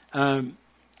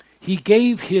he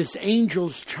gave his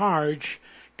angels charge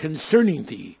concerning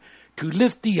thee, to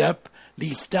lift thee up,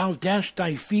 lest thou dash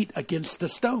thy feet against a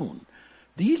stone.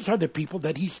 These are the people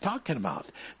that he's talking about.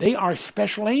 They are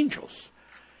special angels.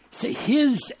 Say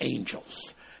his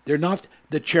angels. They're not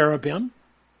the cherubim.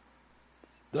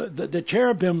 The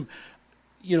cherubim,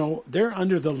 they're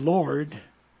under the Lord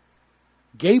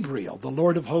Gabriel, the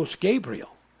Lord of hosts Gabriel.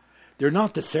 They're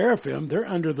not the seraphim. They're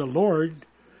under the Lord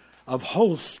of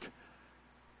hosts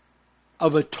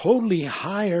of a totally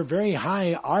higher, very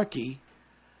hierarchy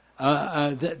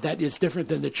that is different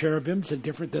than the cherubims and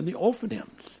different than the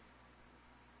ophanims.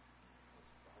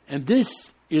 And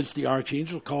this is the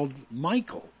archangel called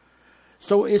Michael.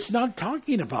 So it's not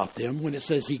talking about them when it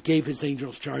says he gave his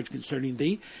angels charge concerning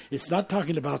thee. It's not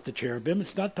talking about the cherubim.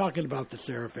 It's not talking about the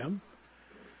seraphim.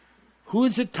 Who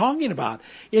is it talking about?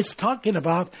 It's talking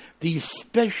about these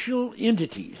special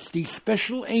entities, these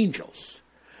special angels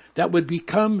that would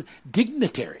become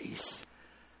dignitaries.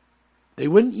 They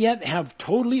wouldn't yet have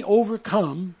totally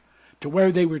overcome to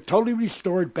where they were totally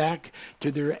restored back to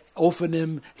their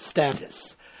ophanim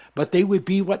status. But they would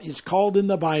be what is called in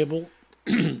the Bible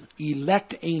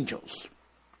elect angels,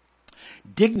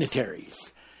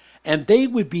 dignitaries. And they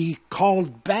would be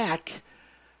called back.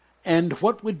 And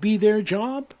what would be their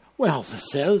job? Well, it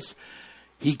says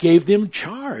he gave them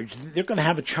charge. They're going to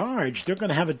have a charge. They're going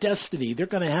to have a destiny. They're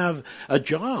going to have a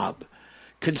job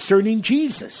concerning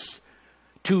Jesus,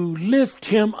 to lift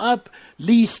him up,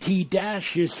 lest he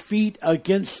dash his feet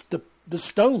against the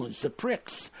stones, the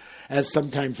pricks, as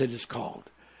sometimes it is called.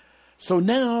 So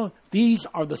now these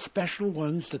are the special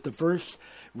ones that the verse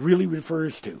really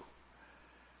refers to.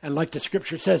 And like the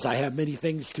scripture says, I have many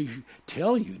things to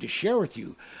tell you, to share with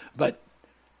you, but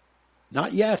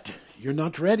not yet. You're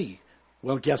not ready.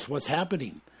 Well, guess what's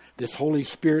happening? This Holy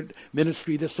Spirit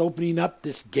ministry that's opening up,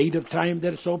 this gate of time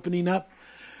that is opening up,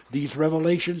 these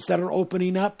revelations that are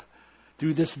opening up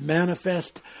through this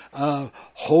manifest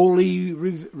holy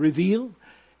reveal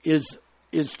is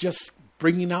just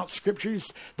bringing out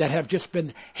scriptures that have just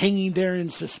been hanging there in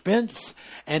suspense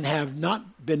and have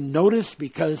not been noticed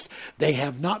because they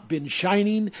have not been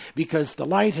shining, because the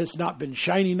light has not been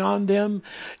shining on them.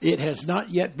 It has not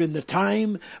yet been the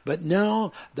time, but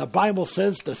now the Bible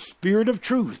says the Spirit of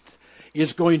truth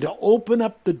is going to open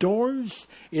up the doors,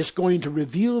 is going to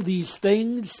reveal these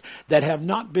things that have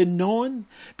not been known,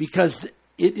 because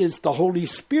it is the Holy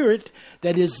Spirit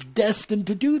that is destined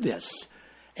to do this.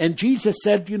 And Jesus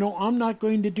said, I'm not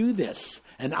going to do this.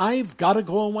 And I've got to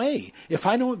go away. If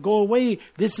I don't go away,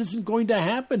 this isn't going to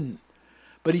happen.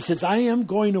 But he says, I am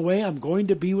going away. I'm going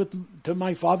to be to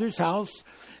my Father's house.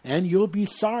 And you'll be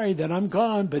sorry that I'm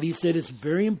gone. But he said, it's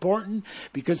very important,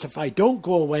 because if I don't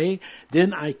go away,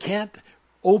 then I can't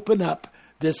open up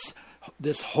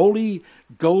this Holy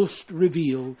Ghost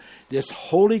reveal, this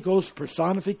Holy Ghost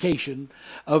personification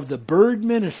of the bird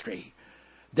ministry.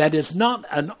 That is not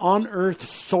an on-earth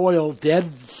soil,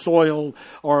 dead soil,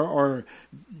 or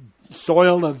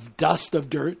soil of dust of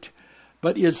dirt,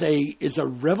 but is a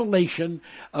revelation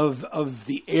of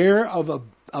the air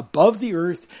above the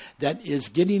earth that is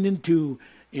getting into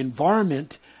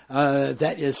environment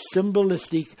that is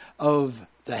symbolistic of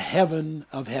the heaven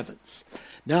of heavens.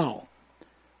 Now,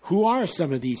 who are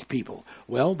some of these people?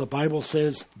 Well, the Bible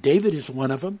says David is one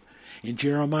of them. In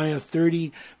Jeremiah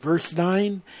 30, verse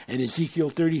 9, and Ezekiel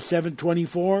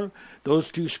 37:24,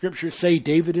 those two scriptures say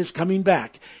David is coming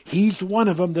back. He's one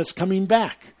of them that's coming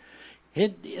back.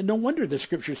 And no wonder the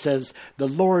scripture says, the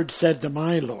Lord said to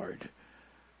my Lord,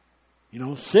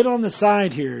 sit on the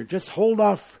side here. Just hold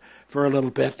off for a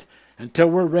little bit until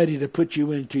we're ready to put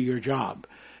you into your job,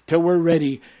 till we're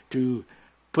ready to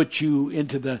put you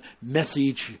into the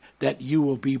message that you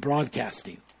will be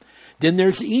broadcasting. Then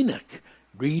there's Enoch.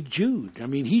 Read Jude.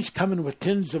 He's coming with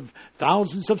tens of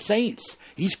thousands of saints.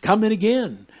 He's coming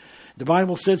again. The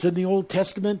Bible says in the Old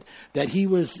Testament that he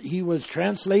was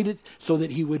translated so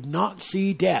that he would not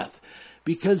see death,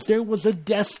 because there was a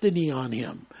destiny on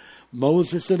him.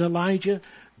 Moses and Elijah,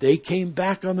 They came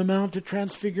back on the Mount of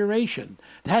Transfiguration.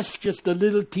 That's just a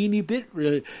little teeny bit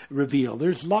reveal.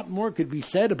 There's a lot more could be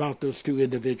said about those two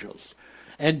individuals.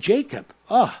 And Jacob,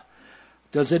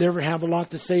 does it ever have a lot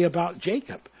to say about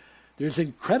Jacob? There's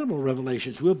incredible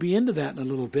revelations. We'll be into that in a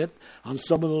little bit on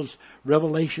some of those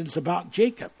revelations about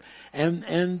Jacob.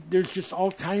 And there's just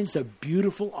all kinds of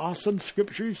beautiful, awesome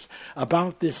scriptures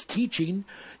about this teaching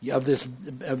of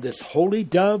this holy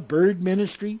dove bird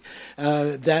ministry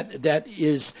that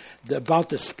is about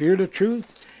the Spirit of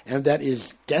truth, and that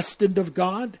is destined of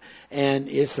God, and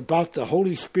it's about the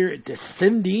Holy Spirit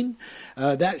descending.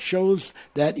 That shows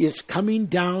that it's coming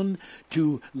down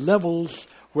to levels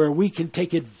where we can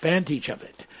take advantage of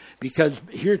it. Because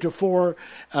heretofore,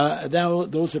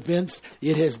 those events,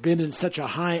 it has been in such a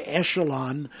high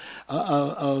echelon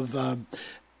of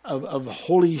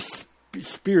Holy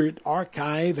Spirit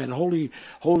archive and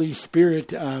Holy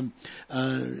Spirit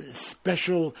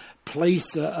special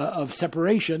place of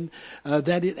separation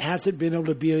that it hasn't been able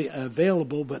to be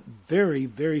available, but very,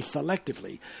 very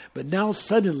selectively. But now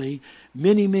suddenly,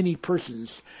 many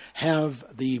persons have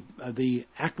the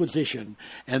acquisition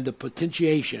and the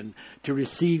potentiation to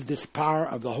receive this power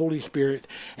of the Holy Spirit,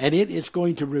 and it is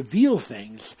going to reveal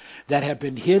things that have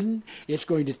been hidden. It's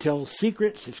going to tell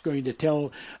secrets. It's going to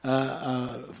tell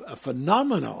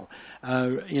phenomenal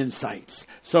insights.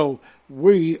 So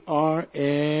we are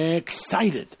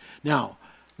excited. Now,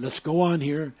 let's go on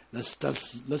here.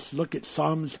 Let's look at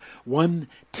Psalms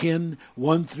 110,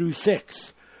 1 through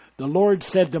 6. The Lord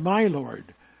said to my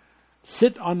Lord,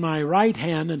 sit on my right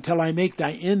hand until I make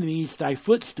thy enemies thy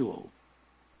footstool.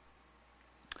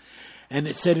 And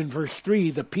it said in verse 3,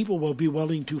 the people will be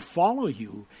willing to follow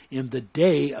you in the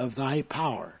day of thy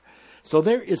power. So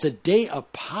there is a day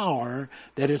of power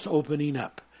that is opening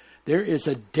up. There is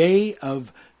a day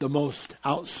of the most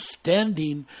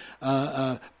outstanding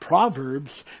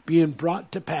proverbs being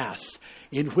brought to pass,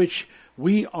 in which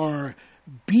we are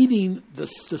beating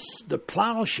the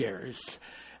plowshares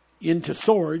into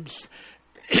swords,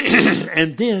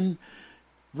 and then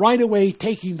right away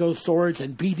taking those swords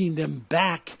and beating them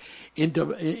back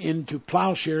into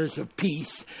plowshares of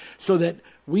peace, so that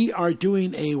we are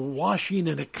doing a washing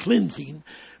and a cleansing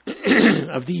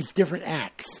of these different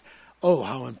acts. Oh,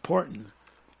 how important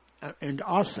and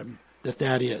awesome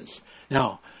that is.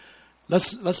 Now,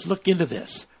 let's look into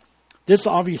this. This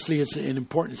obviously is an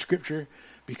important scripture,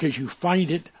 because you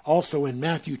find it also in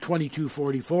Matthew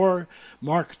 22:44,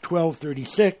 Mark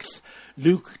 12:36,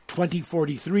 Luke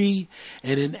 20:43,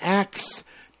 and in Acts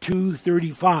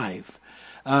 2:35.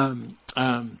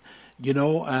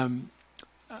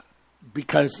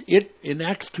 Because in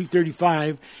Acts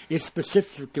 2:35 it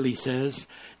specifically says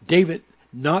David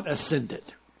not ascended.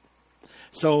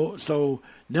 So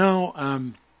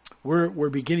now we're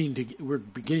beginning to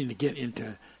get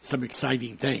into some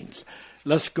exciting things.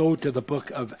 Let's go to the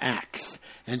book of Acts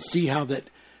and see how that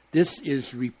this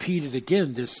is repeated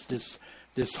again.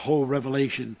 This whole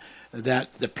revelation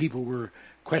that the people were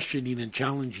questioning and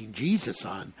challenging Jesus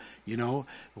on.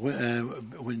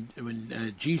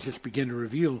 When Jesus began to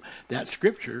reveal that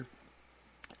scripture,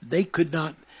 they could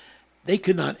not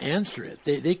answer it.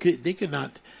 They could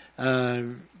not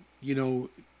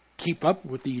keep up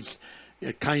with these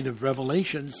kind of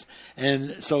revelations.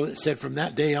 And so it said from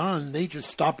that day on, they just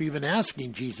stopped even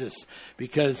asking Jesus,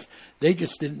 because they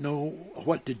just didn't know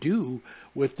what to do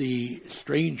with the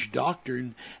strange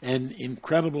doctrine and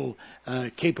incredible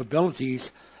capabilities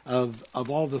of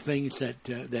all the things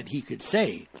that he could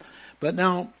say. But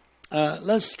now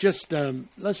let's just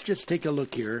take a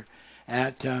look here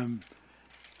at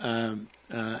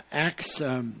Acts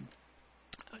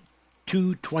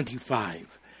 2:25.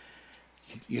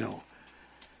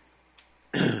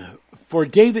 For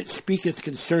David speaketh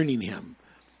concerning him,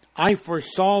 I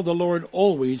foresaw the Lord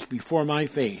always before my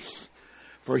face,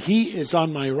 for he is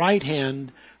on my right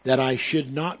hand, that I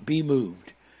should not be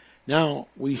moved. Now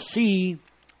we see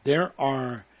there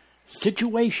are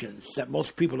situations that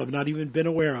most people have not even been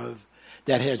aware of,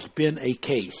 that has been a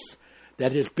case,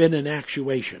 that has been an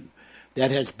actuation,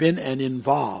 that has been an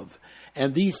involve.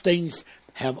 And these things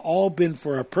have all been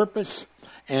for a purpose,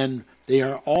 and they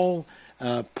are all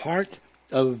part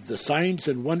of the signs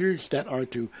and wonders that are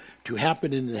to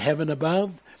happen in the heaven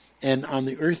above and on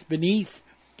the earth beneath,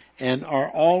 and are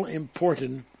all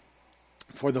important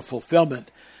for the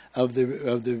fulfillment of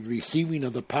the receiving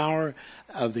of the power,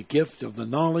 of the gift of the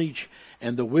knowledge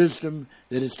and the wisdom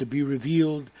that is to be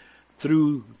revealed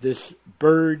through this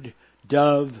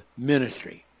bird-dove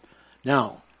ministry.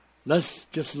 Now, let's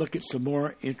just look at some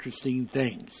more interesting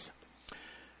things.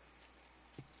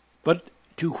 But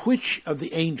to which of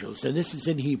the angels, and this is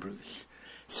in Hebrews,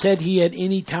 said he at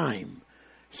any time,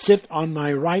 sit on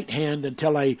my right hand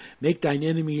until I make thine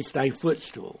enemies thy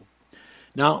footstool.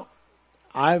 Now,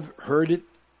 I've heard it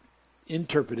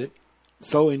interpreted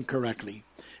so incorrectly.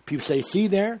 People say, see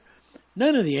there?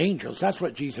 None of the angels, that's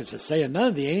what Jesus is saying, none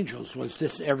of the angels was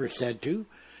this ever said to.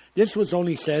 This was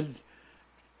only said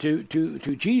to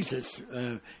Jesus.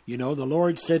 The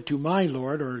Lord said to my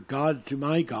Lord, or God to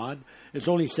my God. It's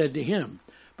only said to him.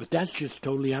 But that's just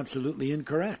totally, absolutely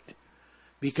incorrect.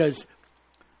 Because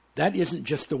that isn't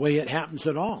just the way it happens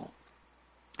at all.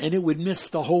 And it would miss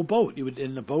the whole boat. It would,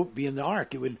 in the boat, be in the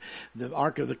ark. It would, the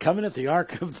Ark of the Covenant, the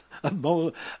Ark of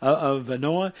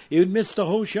Noah. It would miss the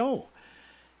whole show.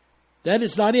 That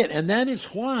is not it. And that is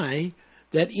why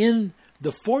that in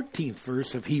the 14th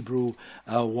verse of Hebrew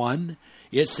 1,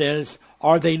 it says,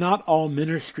 are they not all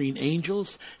ministering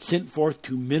angels sent forth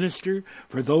to minister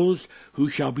for those who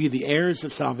shall be the heirs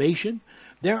of salvation?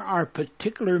 There are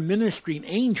particular ministering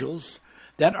angels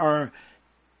that are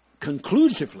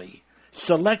conclusively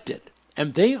selected.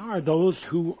 And they are those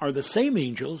who are the same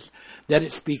angels that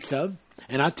it speaks of.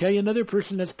 And I'll tell you another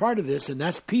person that's part of this, and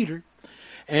that's Peter.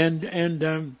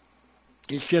 And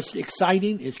it's just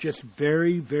exciting. It's just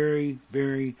very, very,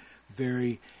 very,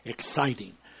 very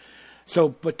exciting. So,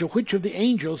 but to which of the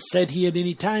angels said he at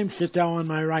any time, sit thou on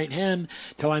my right hand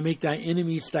till I make thy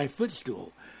enemies thy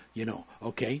footstool?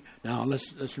 Okay. Now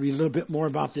let's read a little bit more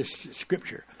about this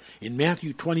scripture. In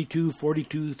Matthew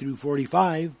 22:42 through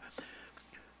 45,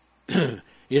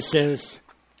 it says,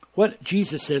 what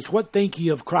Jesus says, what think ye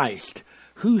of Christ?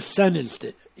 Whose son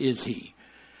is he?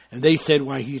 And they said,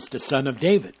 why, he's the son of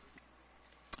David.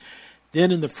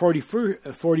 Then in the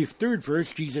 43rd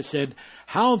verse, Jesus said,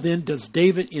 how then does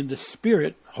David in the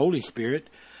Spirit, Holy Spirit,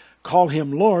 call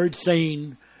him Lord,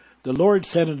 saying, the Lord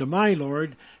said unto my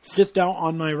Lord, sit thou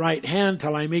on my right hand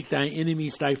till I make thy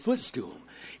enemies thy footstool.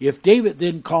 If David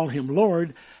then call him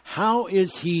Lord, how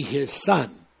is he his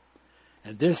son?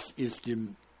 And this is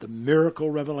the miracle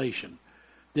revelation.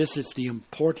 This is the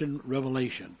important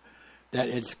revelation that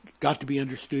has got to be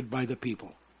understood by the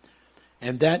people.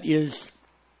 And that is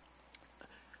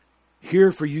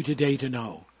here for you today to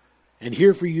know. And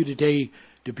here for you today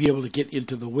to be able to get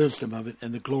into the wisdom of it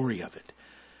and the glory of it.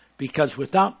 Because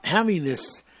without having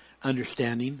this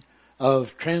understanding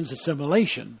of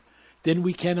trans-assimilation, then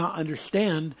we cannot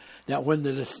understand that when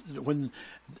the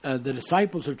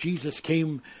disciples of Jesus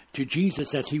came to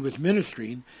Jesus as he was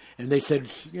ministering, and they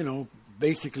said,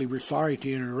 basically, we're sorry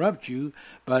to interrupt you,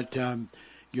 but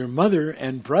your mother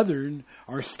and brethren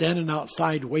are standing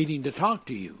outside waiting to talk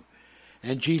to you.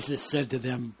 And Jesus said to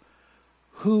them,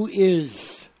 who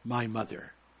is my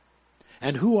mother?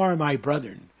 And who are my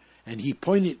brethren? And he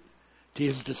pointed to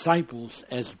his disciples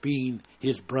as being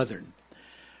his brethren.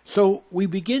 So we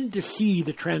begin to see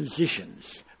the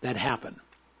transitions that happen.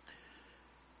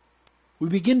 We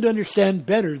begin to understand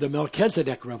better the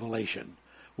Melchizedek revelation.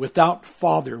 Without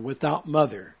father, without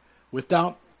mother,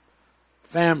 without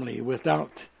family,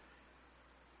 without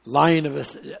line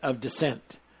of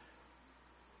descent.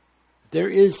 There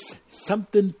is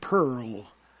something pearl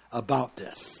about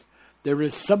this. There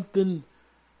is something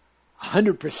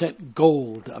 100%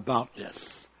 gold about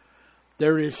this.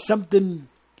 There is something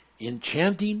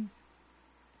enchanting,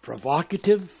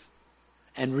 provocative,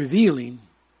 and revealing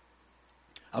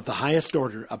of the highest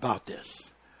order about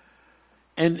this.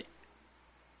 And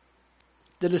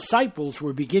the disciples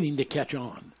were beginning to catch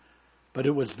on, but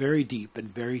it was very deep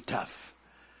and very tough.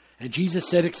 And Jesus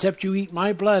said, except you eat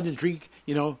my blood and drink,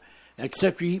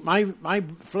 except you eat my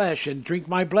flesh and drink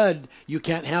my blood, you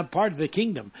can't have part of the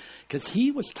kingdom. Because he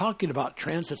was talking about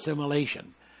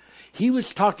trans-assimilation. He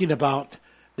was talking about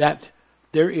that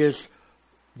there is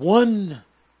one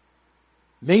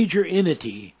major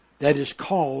entity that is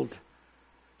called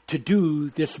to do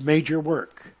this major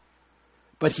work.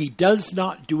 But he does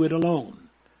not do it alone.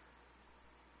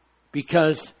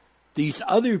 Because these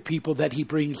other people that he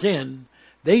brings in,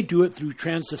 they do it through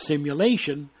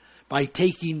trans-assimilation by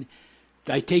taking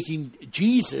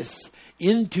Jesus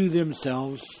into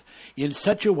themselves in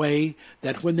such a way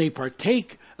that when they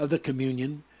partake of the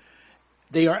communion,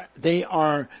 they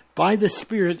are by the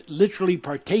Spirit literally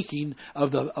partaking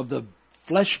of the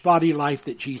flesh body life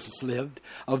that Jesus lived,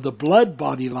 of the blood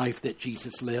body life that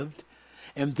Jesus lived,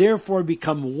 and therefore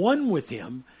become one with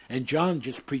him. And John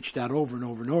just preached that over and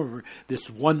over and over, this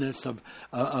oneness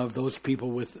of those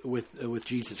people with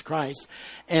Jesus Christ.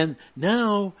 And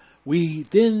now we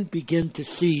then begin to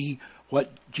see what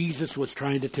Jesus was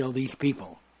trying to tell these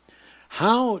people.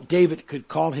 How David could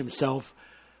call himself,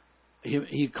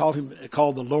 he called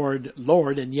the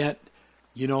Lord, and yet,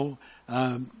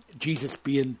 Jesus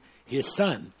being his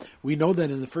son. We know that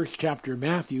in the first chapter of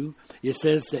Matthew, it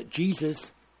says that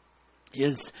Jesus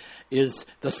is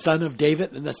the son of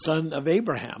David and the son of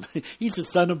Abraham. He's the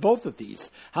son of both of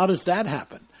these. How does that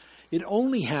happen? It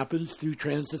only happens through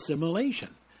transassimilation.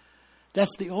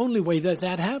 That's the only way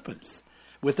that happens.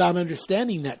 Without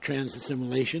understanding that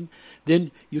transassimilation,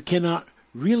 then you cannot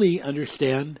really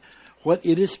understand what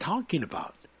it is talking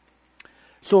about.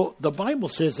 So the Bible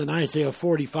says in Isaiah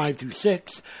 45 through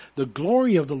 6, the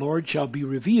glory of the Lord shall be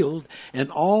revealed,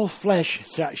 and all flesh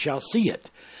shall see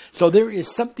it. So there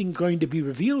is something going to be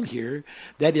revealed here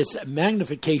that is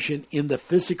magnification in the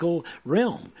physical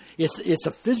realm. It's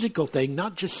a physical thing,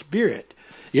 not just spirit.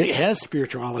 It has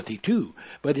spirituality too,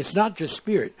 but it's not just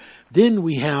spirit. Then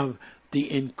we have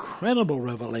the incredible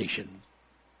revelation,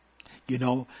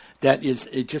 that is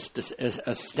just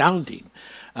astounding.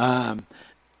 Let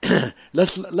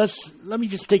me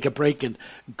just take a break and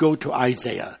go to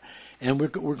Isaiah. And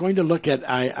we're going to look at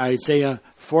Isaiah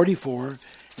 44,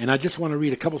 and I just want to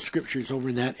read a couple scriptures over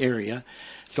in that area.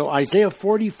 So Isaiah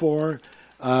 44,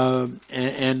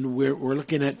 and we're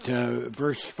looking at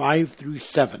verse 5 through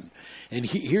 7. And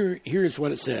here is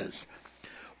what it says.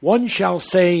 One shall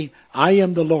say, I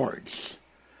am the Lord's.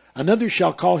 Another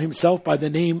shall call himself by the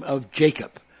name of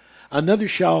Jacob. Another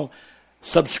shall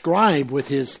subscribe with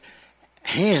his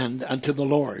hand unto the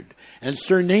Lord, and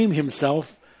surname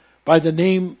himself by the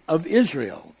name of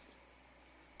Israel.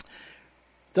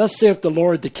 Thus saith the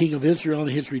Lord, the King of Israel,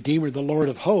 and his Redeemer, the Lord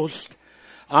of hosts,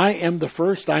 I am the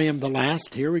first, I am the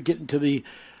last. Here we get into the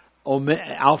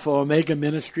Alpha Omega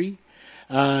ministry.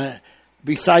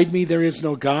 Beside me there is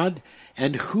no God,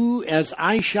 and who as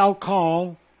I shall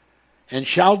call and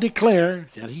shall declare,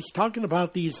 and he's talking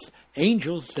about these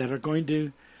angels that are going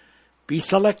to be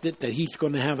selected, that he's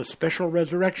going to have a special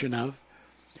resurrection of,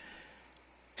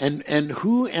 and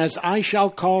who as I shall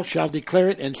call shall declare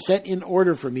it and set in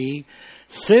order for me,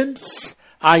 since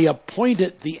I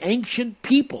appointed the ancient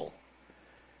people,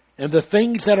 and the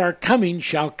things that are coming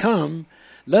shall come,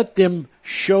 let them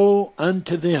show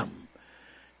unto them.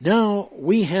 Now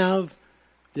we have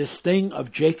this thing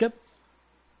of Jacob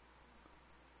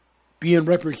being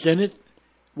represented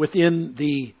within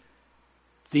the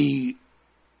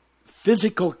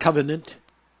physical covenant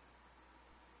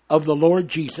of the Lord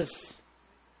Jesus,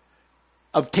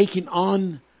 of taking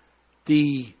on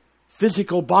the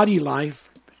physical body life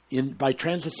by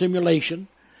transassimilation,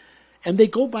 and they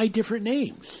go by different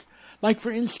names. Like,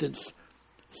 for instance,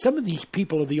 some of these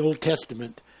people of the Old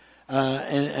Testament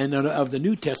and of the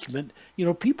New Testament,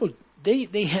 people,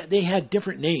 they had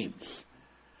different names.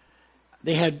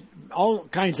 They had all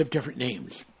kinds of different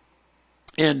names.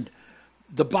 And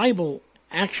the Bible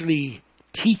actually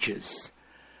teaches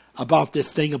about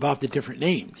this thing, about the different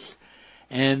names.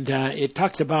 And it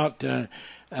talks about the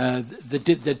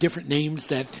different names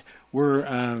that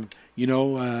were,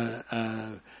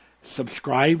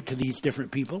 subscribed to these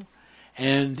different people.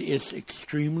 And it's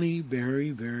extremely, very,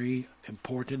 very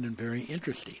important and very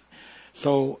interesting.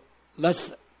 So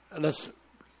let's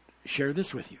share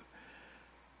this with you.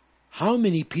 How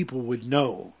many people would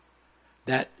know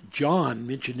that John,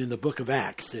 mentioned in the book of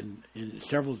Acts in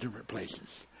several different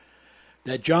places,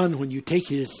 that John, when you take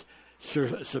his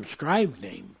subscribed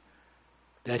name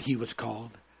that he was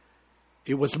called,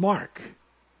 it was Mark.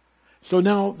 So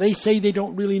now they say they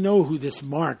don't really know who this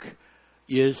Mark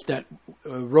is that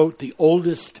wrote the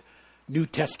oldest New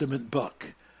Testament book.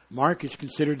 Mark is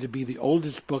considered to be the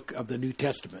oldest book of the New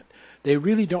Testament. They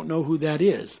really don't know who that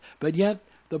is, but yet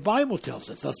the Bible tells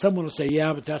us. Now someone will say,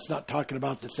 yeah, but that's not talking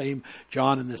about the same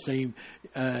John and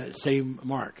the same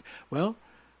Mark. Well,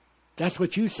 that's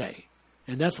what you say,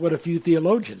 and that's what a few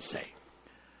theologians say.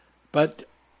 But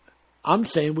I'm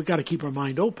saying we've got to keep our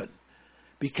mind open,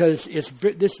 because it's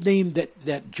this name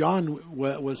that John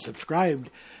was subscribed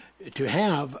to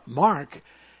have, Mark,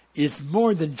 is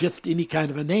more than just any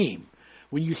kind of a name.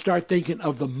 When you start thinking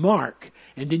of the mark,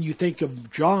 and then you think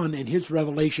of John and his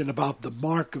revelation about the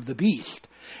mark of the beast,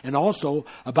 and also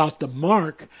about the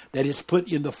mark that is put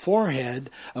in the forehead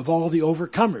of all the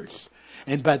overcomers.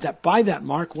 And by that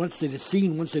mark, once it is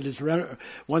seen, once it is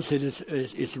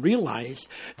realized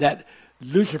that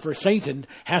Lucifer, Satan,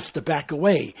 has to back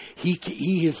away.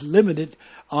 He is limited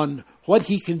on what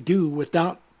he can do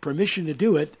without permission to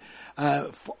do it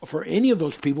for any of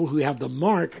those people who have the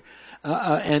mark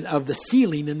and of the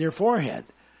sealing in their forehead.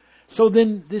 So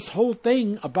then this whole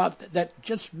thing about that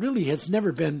just really has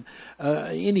never been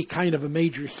any kind of a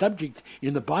major subject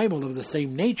in the Bible of the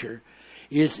same nature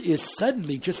is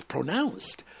suddenly just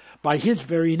pronounced by his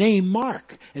very name,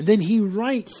 Mark. And then he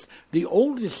writes the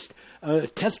oldest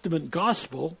Testament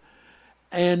gospel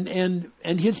and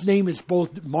his name is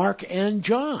both Mark and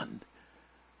John.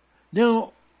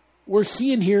 Now, we're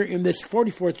seeing here in this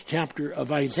 44th chapter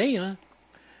of Isaiah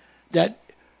that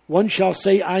one shall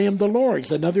say, I am the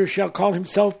Lord's. Another shall call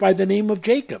himself by the name of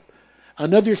Jacob.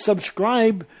 Another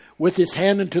subscribe with his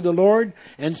hand unto the Lord,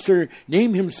 and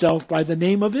name himself by the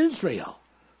name of Israel.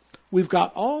 We've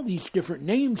got all these different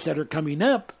names that are coming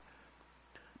up,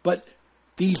 but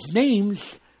these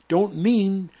names don't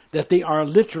mean that they are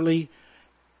literally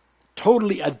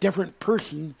totally a different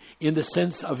person in the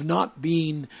sense of not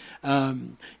being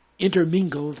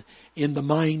intermingled in the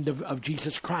mind of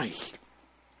Jesus Christ.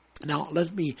 Now,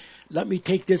 let me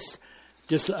take this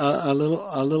just a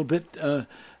little bit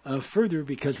further,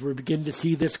 because we're beginning to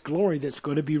see this glory that's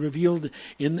going to be revealed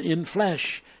in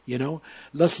flesh.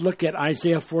 Let's look at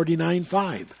Isaiah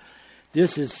 49:5.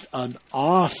 This is an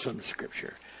awesome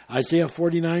scripture. Isaiah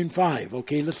 49:5.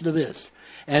 Okay, listen to this.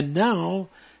 And now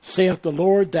saith the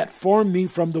Lord that formed me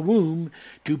from the womb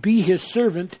to be his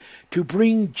servant, to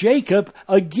bring Jacob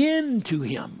again to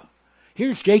him.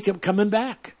 Here's Jacob coming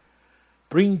back.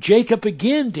 Bring Jacob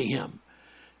again to him.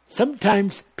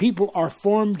 Sometimes people are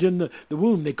formed in the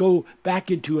womb. They go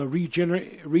back into a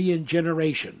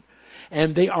regeneration.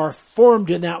 And they are formed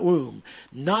in that womb,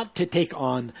 not to take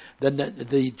on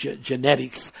the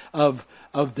genetics of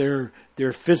their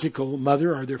physical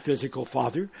mother or their physical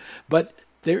father, but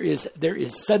there is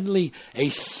suddenly a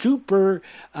super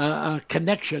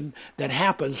connection that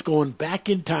happens going back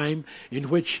in time, in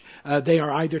which they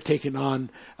are either taking on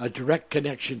a direct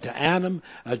connection to Adam,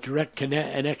 a direct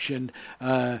connection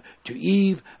to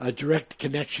Eve, a direct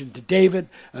connection to David,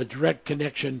 a direct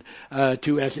connection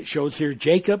to, as it shows here,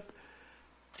 Jacob.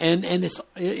 And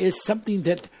it's something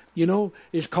that,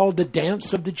 is called the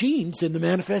dance of the genes in the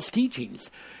manifest teachings.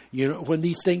 When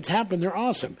these things happen, they're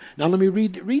awesome. Now let me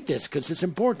read this, because it's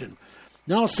important.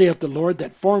 Now saith the Lord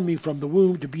that formed me from the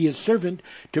womb to be his servant,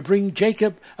 to bring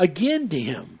Jacob again to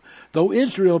him. Though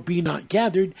Israel be not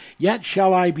gathered, yet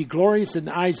shall I be glorious in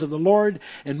the eyes of the Lord,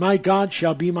 and my God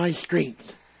shall be my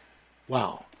strength.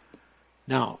 Wow.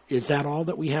 Now, is that all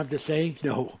that we have to say?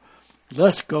 No.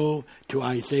 Let's go to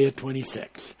Isaiah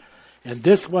 26. And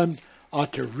this one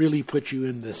ought to really put you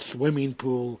in the swimming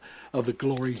pool of the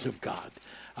glories of God.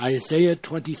 Isaiah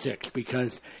 26,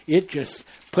 because it just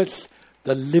puts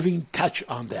the living touch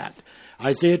on that.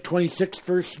 Isaiah 26,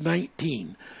 verse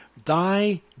 19.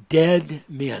 Thy dead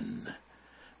men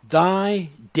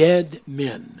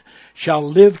shall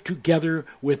live together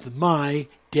with my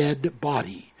dead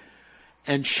body,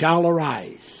 and shall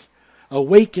arise.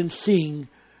 Awake and sing,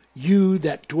 you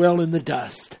that dwell in the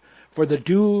dust. For the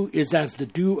dew is as the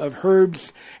dew of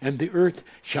herbs, and the earth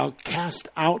shall cast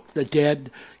out the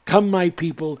dead. Come, my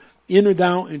people, enter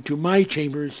thou into my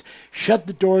chambers. Shut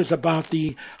the doors about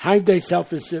thee. Hide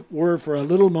thyself, as it were, for a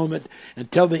little moment,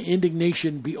 until the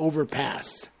indignation be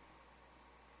overpast.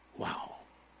 Wow.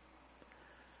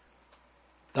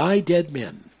 Thy dead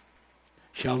men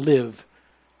shall live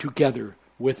together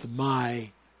with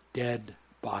my dead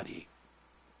body.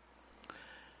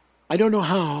 I don't know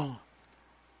how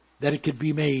that it could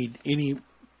be made any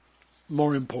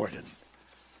more important.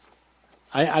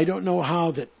 I don't know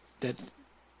how that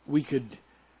we could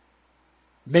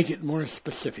make it more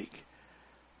specific.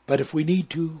 But if we need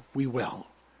to, we will.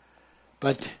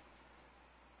 But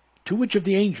to which of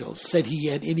the angels said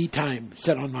he at any time,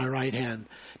 sit on my right hand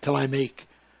till I make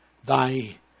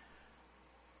thy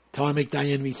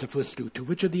enemies a footstool? To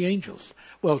which of the angels?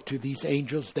 Well, to these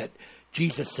angels that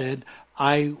Jesus said,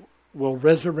 I will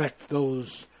resurrect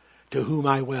those to whom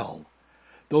I will.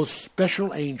 Those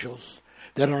special angels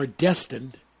that are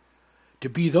destined to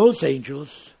be those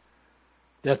angels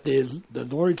that the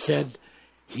Lord said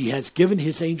he has given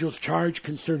his angels charge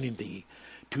concerning thee,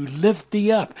 to lift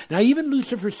thee up. Now even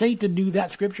Lucifer, Satan, knew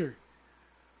that scripture.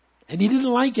 And he didn't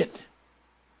like it.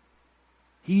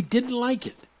 He didn't like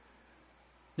it.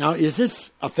 Now, is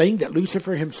this a thing that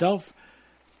Lucifer himself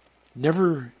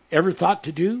never ever thought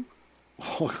to do?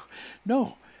 Oh,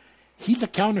 no. He's a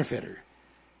counterfeiter.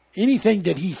 Anything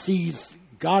that he sees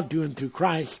God doing through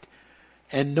Christ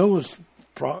and knows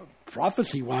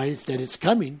prophecy-wise that it's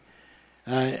coming,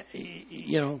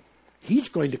 he's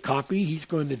going to copy, he's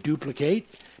going to make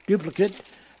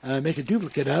a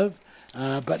duplicate of.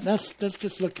 But let's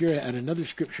just look here at another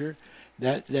scripture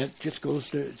that just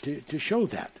goes to show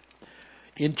that.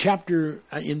 In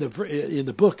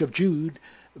the book of Jude,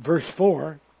 verse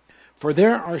 4, for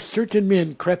there are certain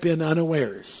men crept in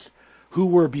unawares, who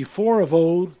were before of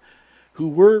old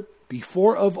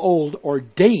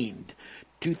ordained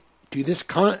to this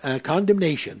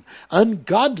condemnation,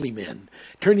 ungodly men,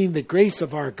 turning the grace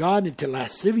of our God into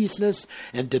lasciviousness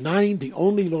and denying the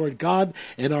only Lord God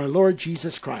and our Lord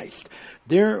Jesus Christ.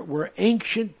 There were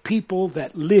ancient people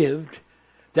that lived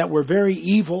that were very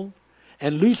evil,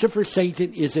 and Lucifer,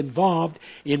 Satan, is involved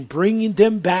in bringing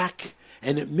them back,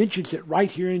 and it mentions it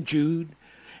right here in Jude.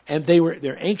 And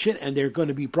they're ancient, and they're going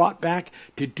to be brought back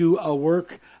to do a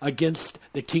work against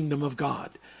the kingdom of God.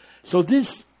 So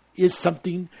this is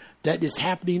something that is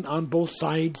happening on both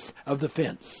sides of the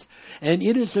fence. And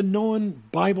it is a known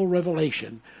Bible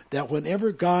revelation that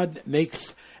whenever God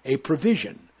makes a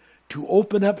provision to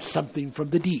open up something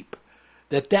from the deep,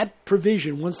 that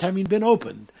provision, once having been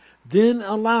opened, then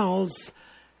allows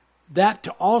that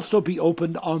to also be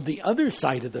opened on the other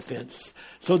side of the fence,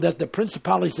 so that the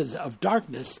principalities of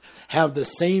darkness have the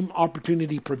same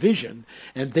opportunity provision,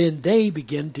 and then they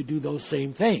begin to do those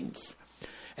same things.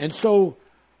 And so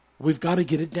we've got to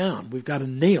get it down. We've got to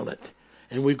nail it,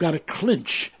 and we've got to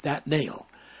clinch that nail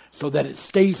so that it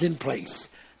stays in place,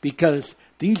 because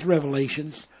these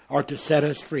revelations are to set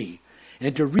us free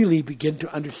and to really begin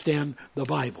to understand the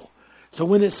Bible. So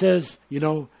when it says,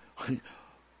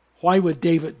 why would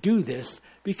David do this?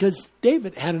 Because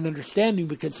David had an understanding,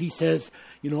 because he says,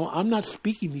 I'm not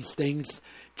speaking these things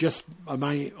just by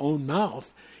my own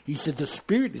mouth. He said, the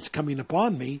Spirit is coming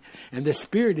upon me, and the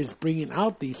Spirit is bringing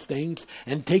out these things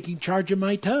and taking charge of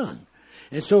my tongue.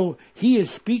 And so he is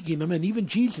speaking them, and even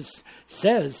Jesus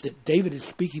says that David is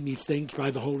speaking these things by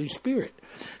the Holy Spirit.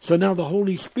 So now the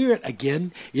Holy Spirit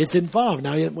again is involved.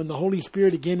 Now when the Holy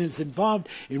Spirit again is involved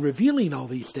in revealing all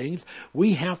these things,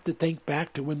 we have to think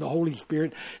back to when the Holy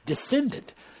Spirit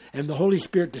descended. And the Holy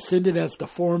Spirit descended as the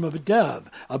form of a dove,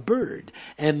 a bird,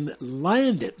 and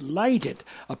lighted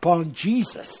upon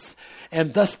Jesus.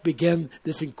 And thus began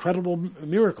this incredible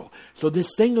miracle. So this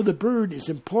thing of the bird is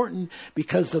important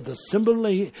because of the symbol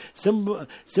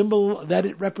that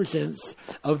it represents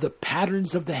of the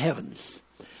patterns of the heavens.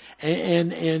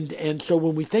 And so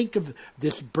when we think of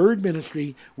this bird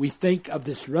ministry, we think of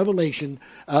this revelation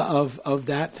of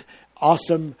that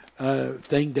awesome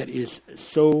thing that is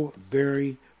so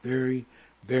very, very,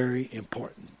 very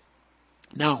important.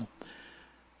 Now,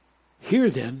 here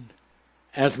then,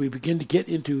 as we begin to get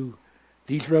into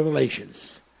these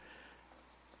revelations,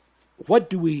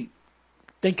 what do we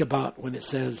think about when it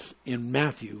says in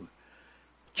Matthew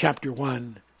chapter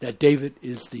 1 that David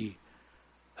is the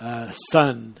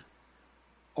son,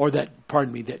 or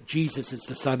that Jesus is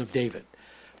the son of David?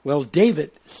 Well,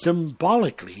 David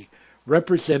symbolically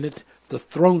represented the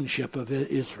throneship of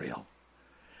Israel.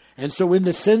 And so in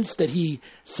the sense that he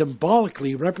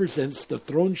symbolically represents the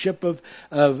throneship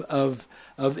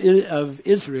of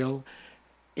Israel,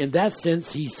 in that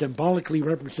sense he symbolically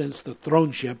represents the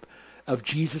throneship of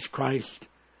Jesus Christ,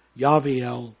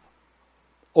 Yahweh,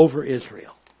 over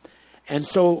Israel. And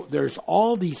so there's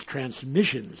all these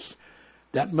transmissions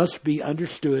that must be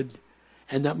understood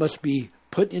and that must be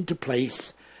put into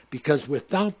place, because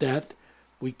without that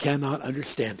we cannot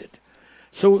understand it.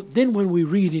 So then when we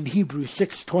read in Hebrews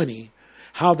 6:20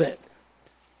 how that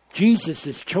Jesus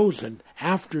is chosen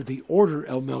after the order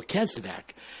of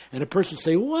Melchizedek, and a person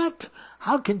say, what?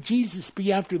 How can Jesus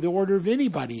be after the order of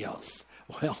anybody else?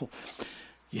 Well,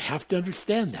 you have to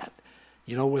understand that.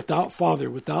 Without father,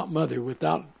 without mother,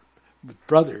 without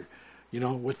brother,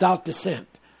 without descent.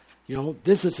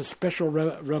 This is a special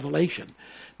revelation.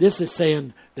 This is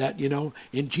saying that,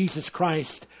 in Jesus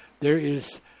Christ, there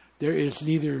is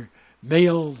neither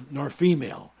male nor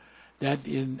female. That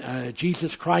in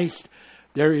Jesus Christ,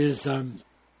 there is,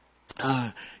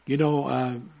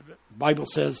 Bible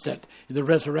says that in the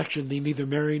resurrection, they neither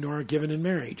marry nor are given in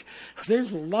marriage.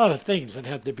 There's a lot of things that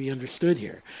have to be understood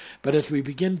here. But as we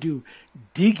begin to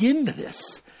dig into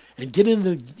this and get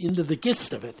into the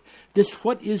gist of it,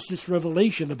 what is this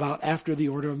revelation about after the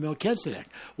order of Melchizedek?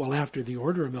 Well, after the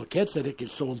order of Melchizedek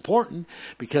is so important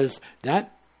because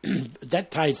that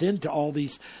ties into all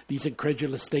these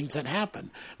incredulous things that happen.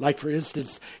 Like, for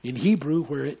instance, in Hebrew,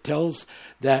 where it tells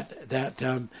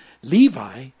that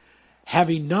Levi,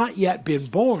 having not yet been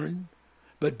born,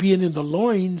 but being in the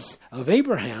loins of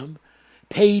Abraham,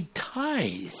 paid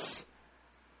tithes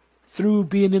through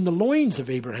being in the loins of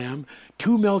Abraham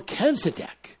to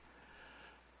Melchizedek.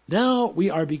 Now we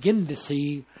are beginning to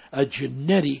see a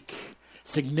genetic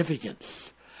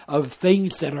significance of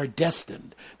things that are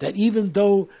destined, that even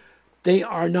though they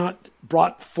are not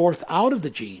brought forth out of the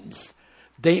genes,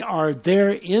 they are there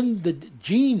in the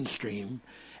gene stream,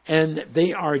 and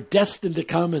they are destined to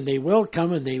come, and they will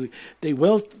come, and they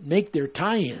will make their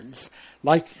tie-ins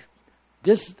like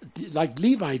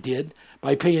Levi did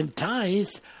by paying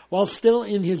tithes while still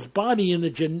in his body in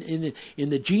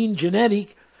the gene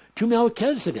genetic to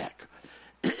Melchizedek.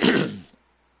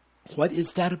 What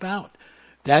is that about?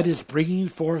 That is bringing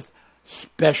forth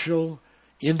special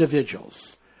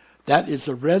individuals. That is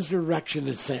the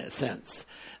resurrection sense.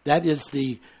 That is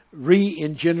the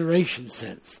regeneration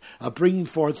sense of bringing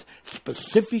forth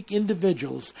specific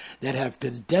individuals that have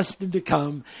been destined to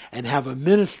come and have a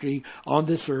ministry on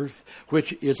this earth,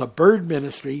 which is a bird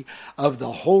ministry of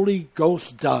the Holy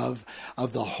Ghost dove,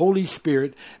 of the Holy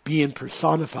Spirit being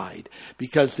personified.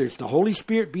 Because there's the Holy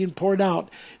Spirit being poured out,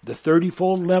 the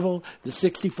 30-fold level, the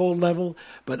 60-fold level,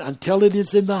 but until it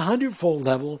is in the 100-fold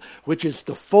level, which is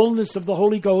the fullness of the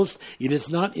Holy Ghost, it is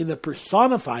not in the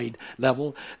personified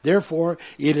level. Therefore,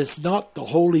 it is not the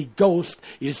Holy Ghost,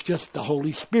 it's just the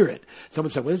Holy Spirit.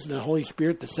 Someone said, well, isn't the Holy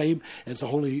Spirit the same as the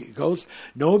Holy Ghost?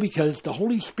 No, because the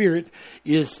Holy Spirit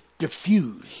is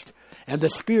diffused. And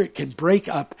the Spirit can break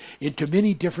up into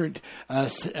many different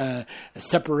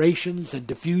separations and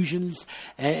diffusions.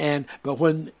 But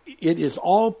when it is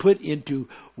all put into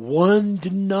one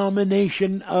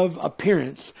denomination of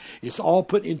appearance, it's all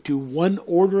put into one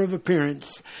order of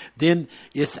appearance, then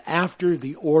it's after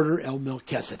the order of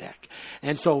Melchizedek.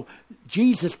 And so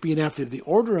Jesus, being after the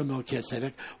order of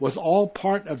Melchizedek, was all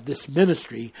part of this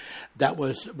ministry that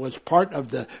was part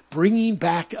of the bringing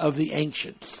back of the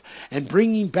ancients and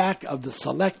bringing back of the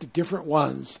select different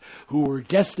ones who were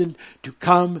destined to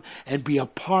come and be a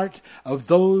part of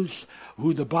those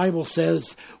who the Bible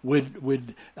says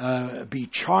would be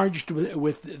charged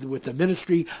with the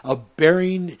ministry of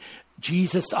bearing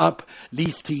Jesus up,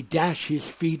 lest he dash his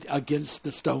feet against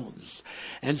the stones.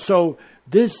 And so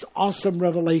this awesome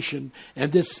revelation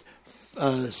and this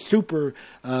super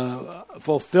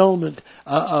fulfillment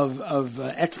of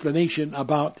explanation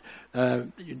about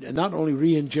not only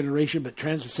regeneration but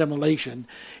transassimilation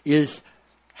is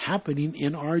happening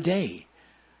in our day.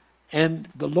 And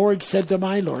the Lord said to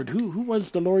my Lord. Who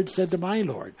was the Lord said to my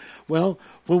Lord? Well,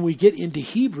 when we get into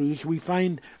Hebrews, we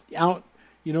find out,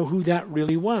 who that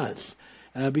really was.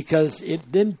 Because it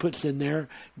then puts in there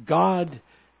God,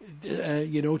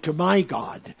 to my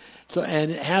God. So, and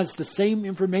it has the same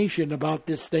information about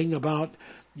this thing about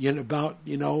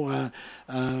the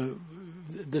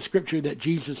scripture that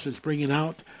Jesus was bringing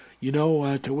out,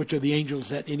 to which of the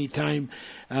angels at any time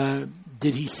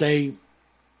did he say,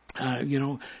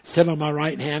 sit on my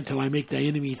right hand till I make thy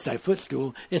enemies thy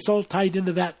footstool. It's all tied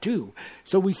into that too.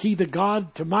 So we see the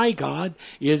God to my God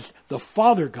is the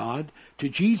Father God to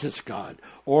Jesus God,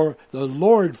 or the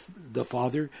Lord the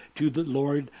Father to the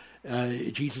Lord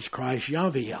Jesus Christ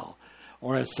Yahweh,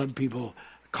 or as some people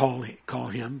call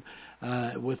him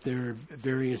with their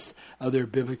various other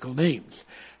biblical names.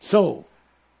 So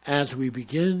as we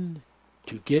begin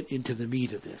to get into the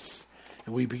meat of this,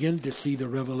 and we begin to see the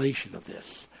revelation of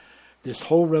this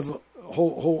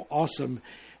whole awesome,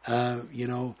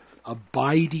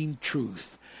 abiding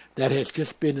truth that has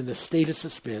just been in the state of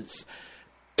suspense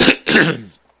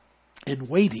and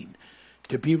waiting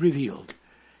to be revealed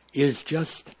is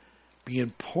just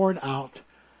being poured out,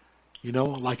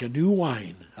 like a new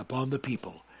wine upon the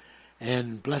people.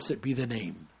 And blessed be the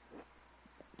name.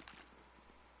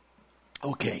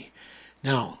 Okay,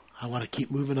 now I want to keep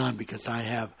moving on because I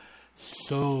have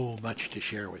so much to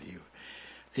share with you.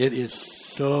 It is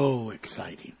so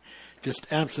exciting, just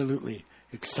absolutely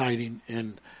exciting,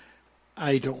 and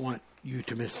I don't want you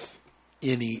to miss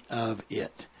any of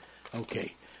it.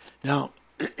 Okay, now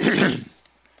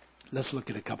let's look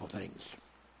at a couple things.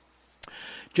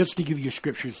 Just to give you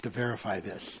scriptures to verify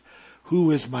this.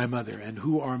 Who is my mother and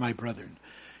who are my brethren?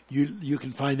 You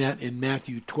can find that in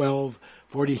Matthew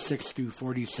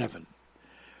 12:46-47.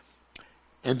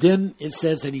 And then it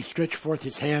says, and he stretched forth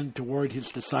his hand toward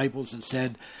his disciples and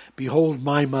said, behold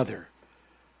my mother.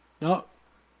 Now,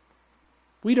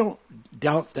 we don't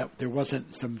doubt that there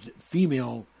wasn't some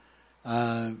female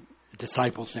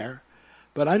disciples there,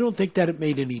 but I don't think that it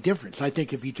made any difference. I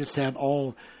think if he just had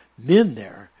all men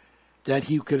there, that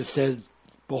he could have said,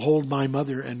 behold my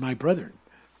mother and my brethren.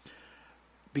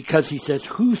 Because he says,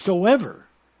 whosoever,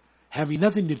 having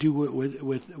nothing to do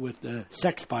with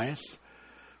sex bias,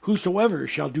 whosoever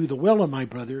shall do the will of my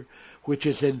brother, which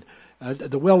is in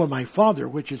the will of my Father,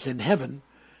 which is in heaven,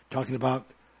 talking about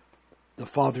the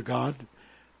Father God,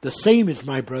 the same is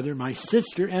my brother, my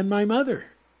sister, and my mother.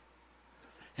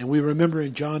 And we remember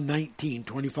in John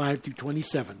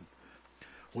 19:25-27,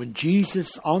 when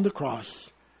Jesus on the cross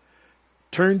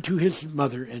turned to his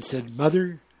mother and said,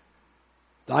 Mother,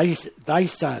 thy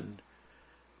son,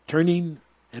 turning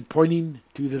and pointing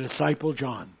to the disciple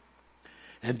John.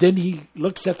 And then he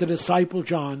looks at the disciple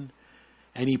John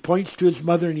and he points to his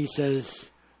mother and he says,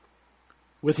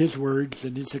 with his words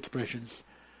and his expressions,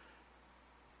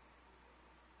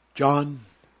 John,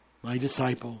 my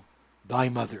disciple, thy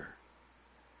mother.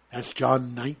 That's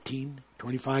John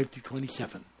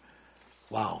 19:25-27.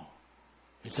 Wow.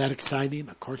 Is that exciting?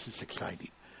 Of course it's exciting,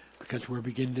 because we're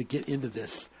beginning to get into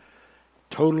this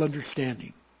total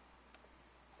understanding.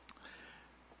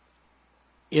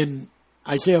 In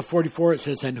Isaiah 44 it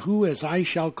says, and who as I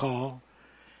shall call,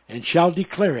 and shall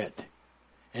declare it,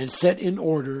 and set in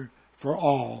order for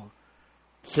all,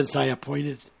 since I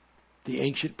appointed the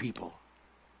ancient people.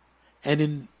 And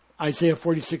in Isaiah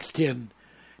 46:10,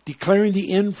 declaring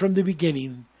the end from the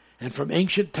beginning, and from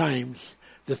ancient times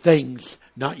the things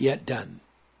not yet done.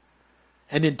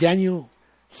 And in Daniel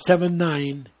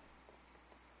 7:9-13,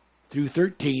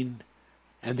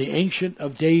 and the Ancient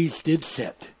of Days did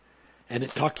sit, and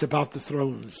it talks about the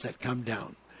thrones that come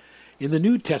down. In the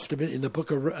New Testament, in the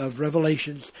book of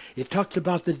Revelations, it talks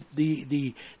about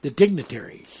the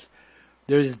dignitaries.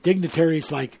 There's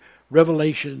dignitaries like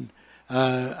Revelation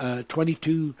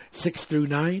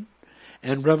 22:6-9,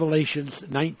 and Revelations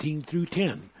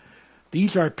 19-10.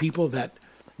 These are people that,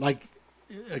 like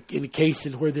in a case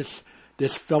in where this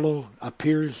fellow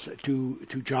appears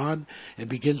to John and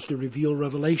begins to reveal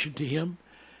revelation to him,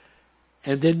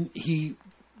 and then he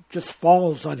just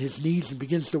falls on his knees and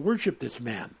begins to worship this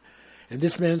man. And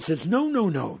this man says,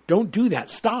 no, don't do that.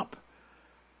 Stop.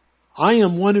 I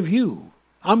am one of you.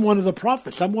 I'm one of the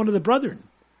prophets. I'm one of the brethren.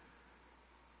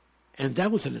 And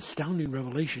that was an astounding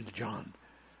revelation to John.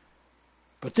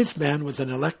 But this man was an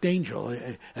elect angel,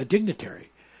 a dignitary.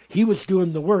 He was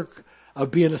doing the work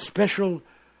of being a special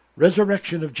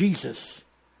resurrection of Jesus.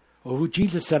 Well, who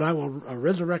Jesus said, I will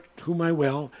resurrect whom I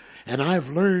will. And I have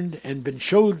learned and been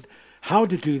showed how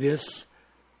to do this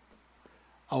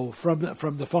from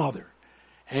the Father.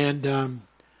 And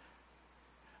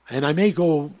I may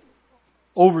go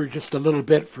over just a little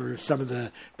bit for some of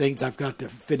the things I've got to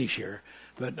finish here,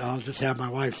 but I'll just have my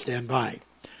wife stand by.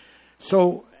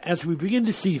 So as we begin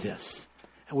to see this,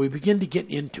 and we begin to get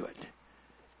into it,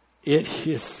 it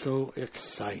is so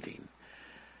exciting.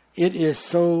 It is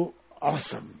so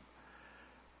awesome.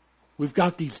 We've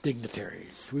got these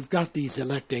dignitaries. We've got these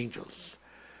elect angels.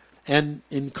 And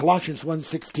in Colossians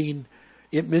 1:16,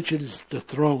 it mentions the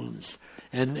thrones.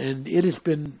 And it has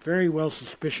been very well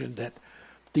suspicioned that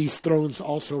these thrones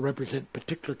also represent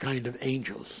particular kind of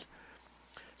angels.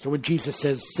 So when Jesus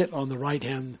says, sit on the right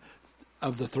hand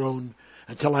of the throne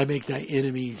until I make thy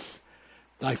enemies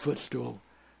thy footstool,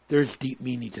 there's deep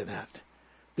meaning to that.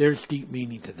 There's deep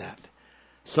meaning to that.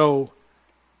 So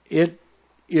it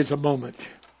is a moment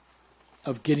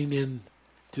of getting in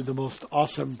to the most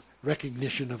awesome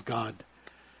recognition of God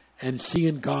and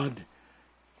seeing God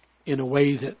in a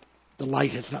way that the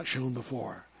light has not shown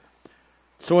before.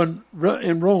 So in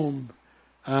Rome,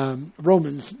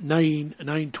 Romans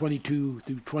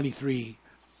 9:22-23,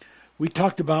 we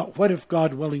talked about what if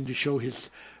God, willing to show his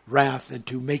wrath and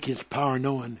to make his power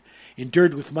known,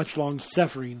 endured with much long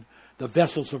suffering the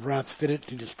vessels of wrath fitted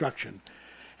to destruction.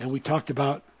 And we talked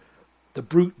about the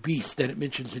brute beast that it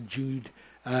mentions in Jude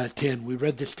 10. We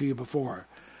read this to you before.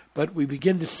 But we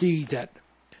begin to see that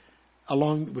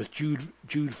along with Jude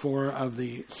 4 of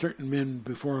the certain men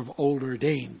before of old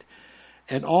ordained,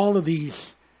 and all of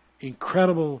these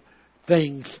incredible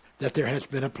things, that there has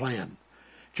been a plan.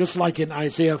 Just like in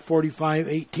Isaiah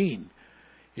 45:18,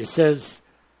 it says,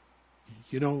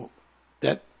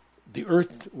 that the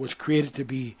earth was created to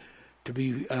be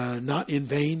not in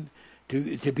vain,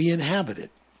 to be inhabited.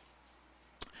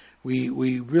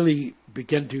 We really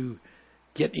begin to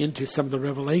get into some of the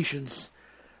revelations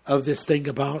of this thing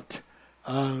about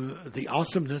the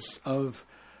awesomeness of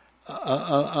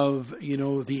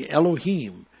the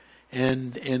Elohim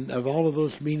and of all of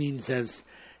those meanings as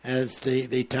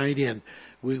they tied in.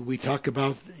 We talk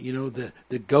about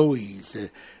the goees,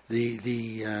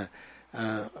 the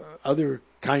other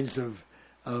kinds of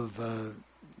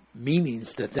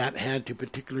meanings that had to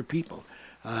particular people.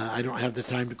 I don't have the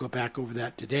time to go back over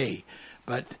that today,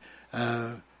 but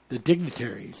the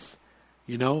dignitaries,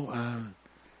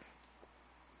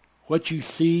 what you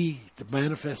see, the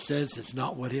manifest says, is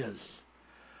not what is.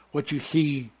 What you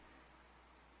see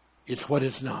is what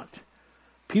is not.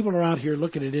 People are out here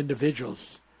looking at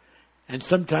individuals and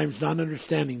sometimes not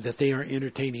understanding that they are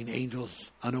entertaining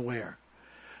angels unaware.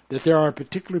 That there are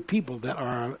particular people that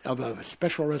are of a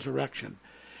special resurrection,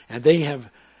 and they have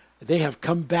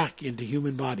come back into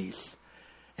human bodies,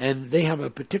 and they have a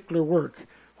particular work,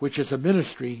 which is a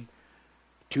ministry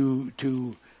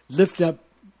to lift up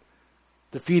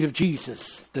the feet of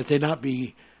Jesus, that they not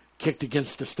be kicked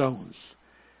against the stones.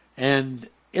 And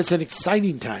it's an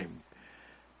exciting time.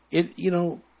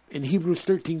 in Hebrews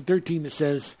 13:13 it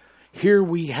says, here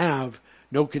we have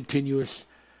no continuous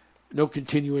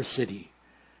city.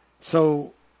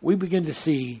 So we begin to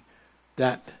see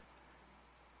that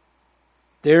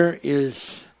there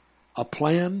is a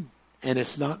plan, and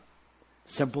it's not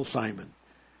simple Simon.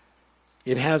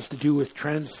 It has to do with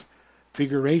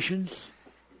transfigurations,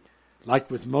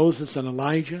 like with Moses and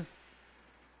Elijah.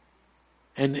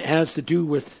 And it has to do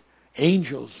with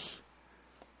angels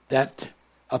that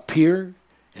appear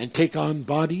and take on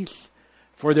bodies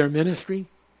for their ministry.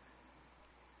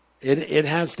 It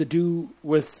has to do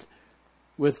with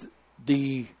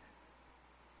the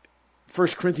 1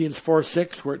 Corinthians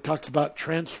 4:6, where it talks about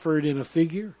transferred in a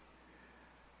figure.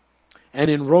 And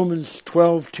in Romans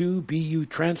 12:2, be you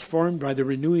transformed by the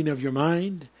renewing of your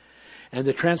mind. And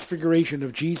the transfiguration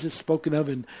of Jesus spoken of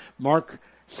in Matthew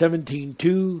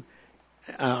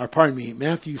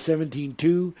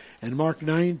 17:2 and Mark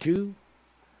 9:2.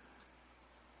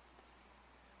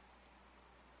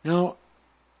 Now,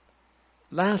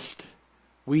 last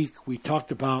week we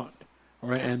talked about,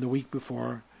 and the week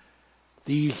before,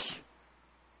 these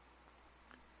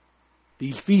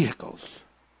vehicles.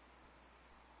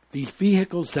 These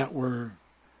vehicles that were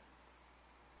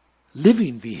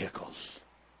living vehicles.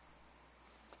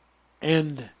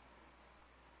 And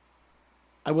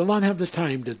I will not have the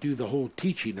time to do the whole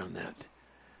teaching on that.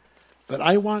 But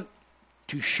I want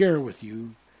to share with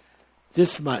you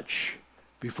this much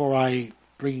before I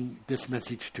bring this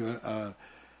message to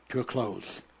a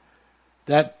close.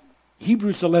 That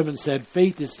Hebrews 11 said,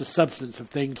 faith is the substance of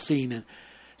things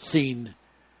seen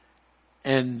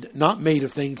and not made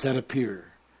of things that appear.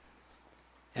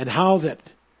 And how that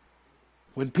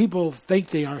when people think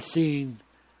they are seeing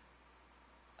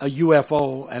a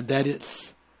UFO and that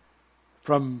it's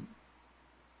from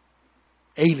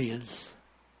aliens,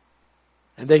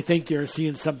 and they think they're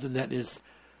seeing something that is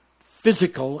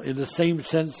physical in the same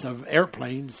sense of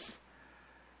airplanes,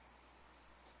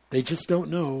 they just don't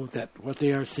know that what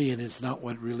they are seeing is not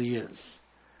what it really is.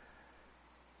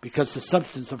 Because the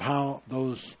substance of how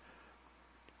those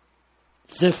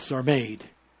cysts are made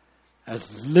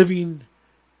as living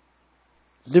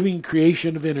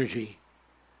creation of energy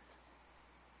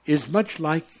is much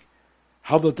like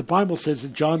how the Bible says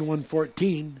in John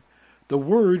 1:14, the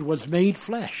Word was made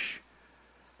flesh.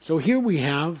 So here we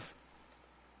have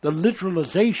the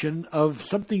literalization of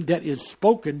something that is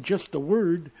spoken, just the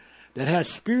Word, that has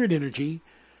spirit energy,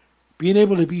 being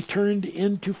able to be turned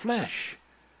into flesh.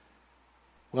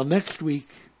 Well, next week,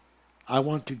 I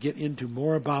want to get into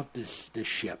more about this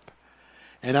ship.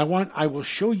 And I will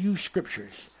show you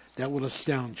scriptures that will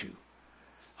astound you.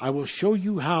 I will show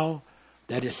you how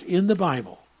that is in the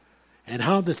Bible, and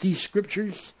how that these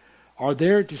scriptures are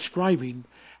there describing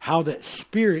how that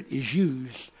spirit is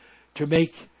used to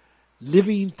make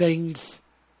living things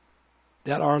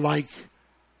that are like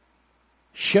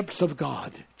ships of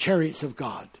God, chariots of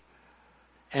God.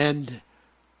 And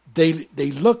they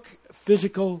look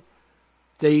physical,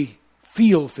 they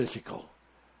feel physical,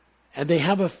 and they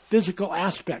have a physical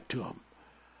aspect to them.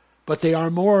 But they are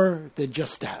more than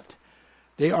just that.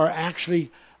 They are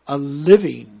actually a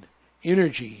living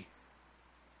energy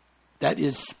that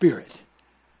is spirit.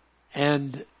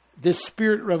 And this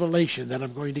spirit revelation that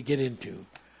I'm going to get into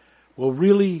will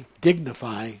really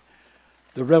dignify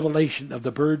the revelation of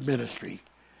the bird ministry,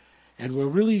 and will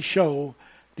really show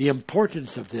the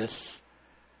importance of this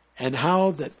and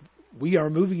how that we are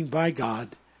moving by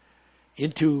God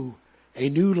into a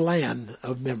new land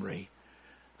of memory,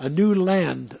 a new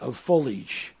land of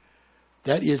foliage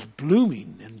that is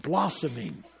blooming and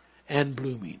blossoming and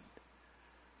blooming.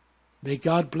 May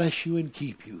God bless you and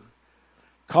keep you,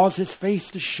 cause His face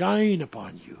to shine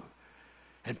upon you,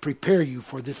 and prepare you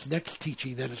for this next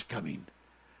teaching that is coming.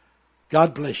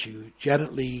 God bless you.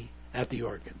 Janet Lee at the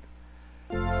organ.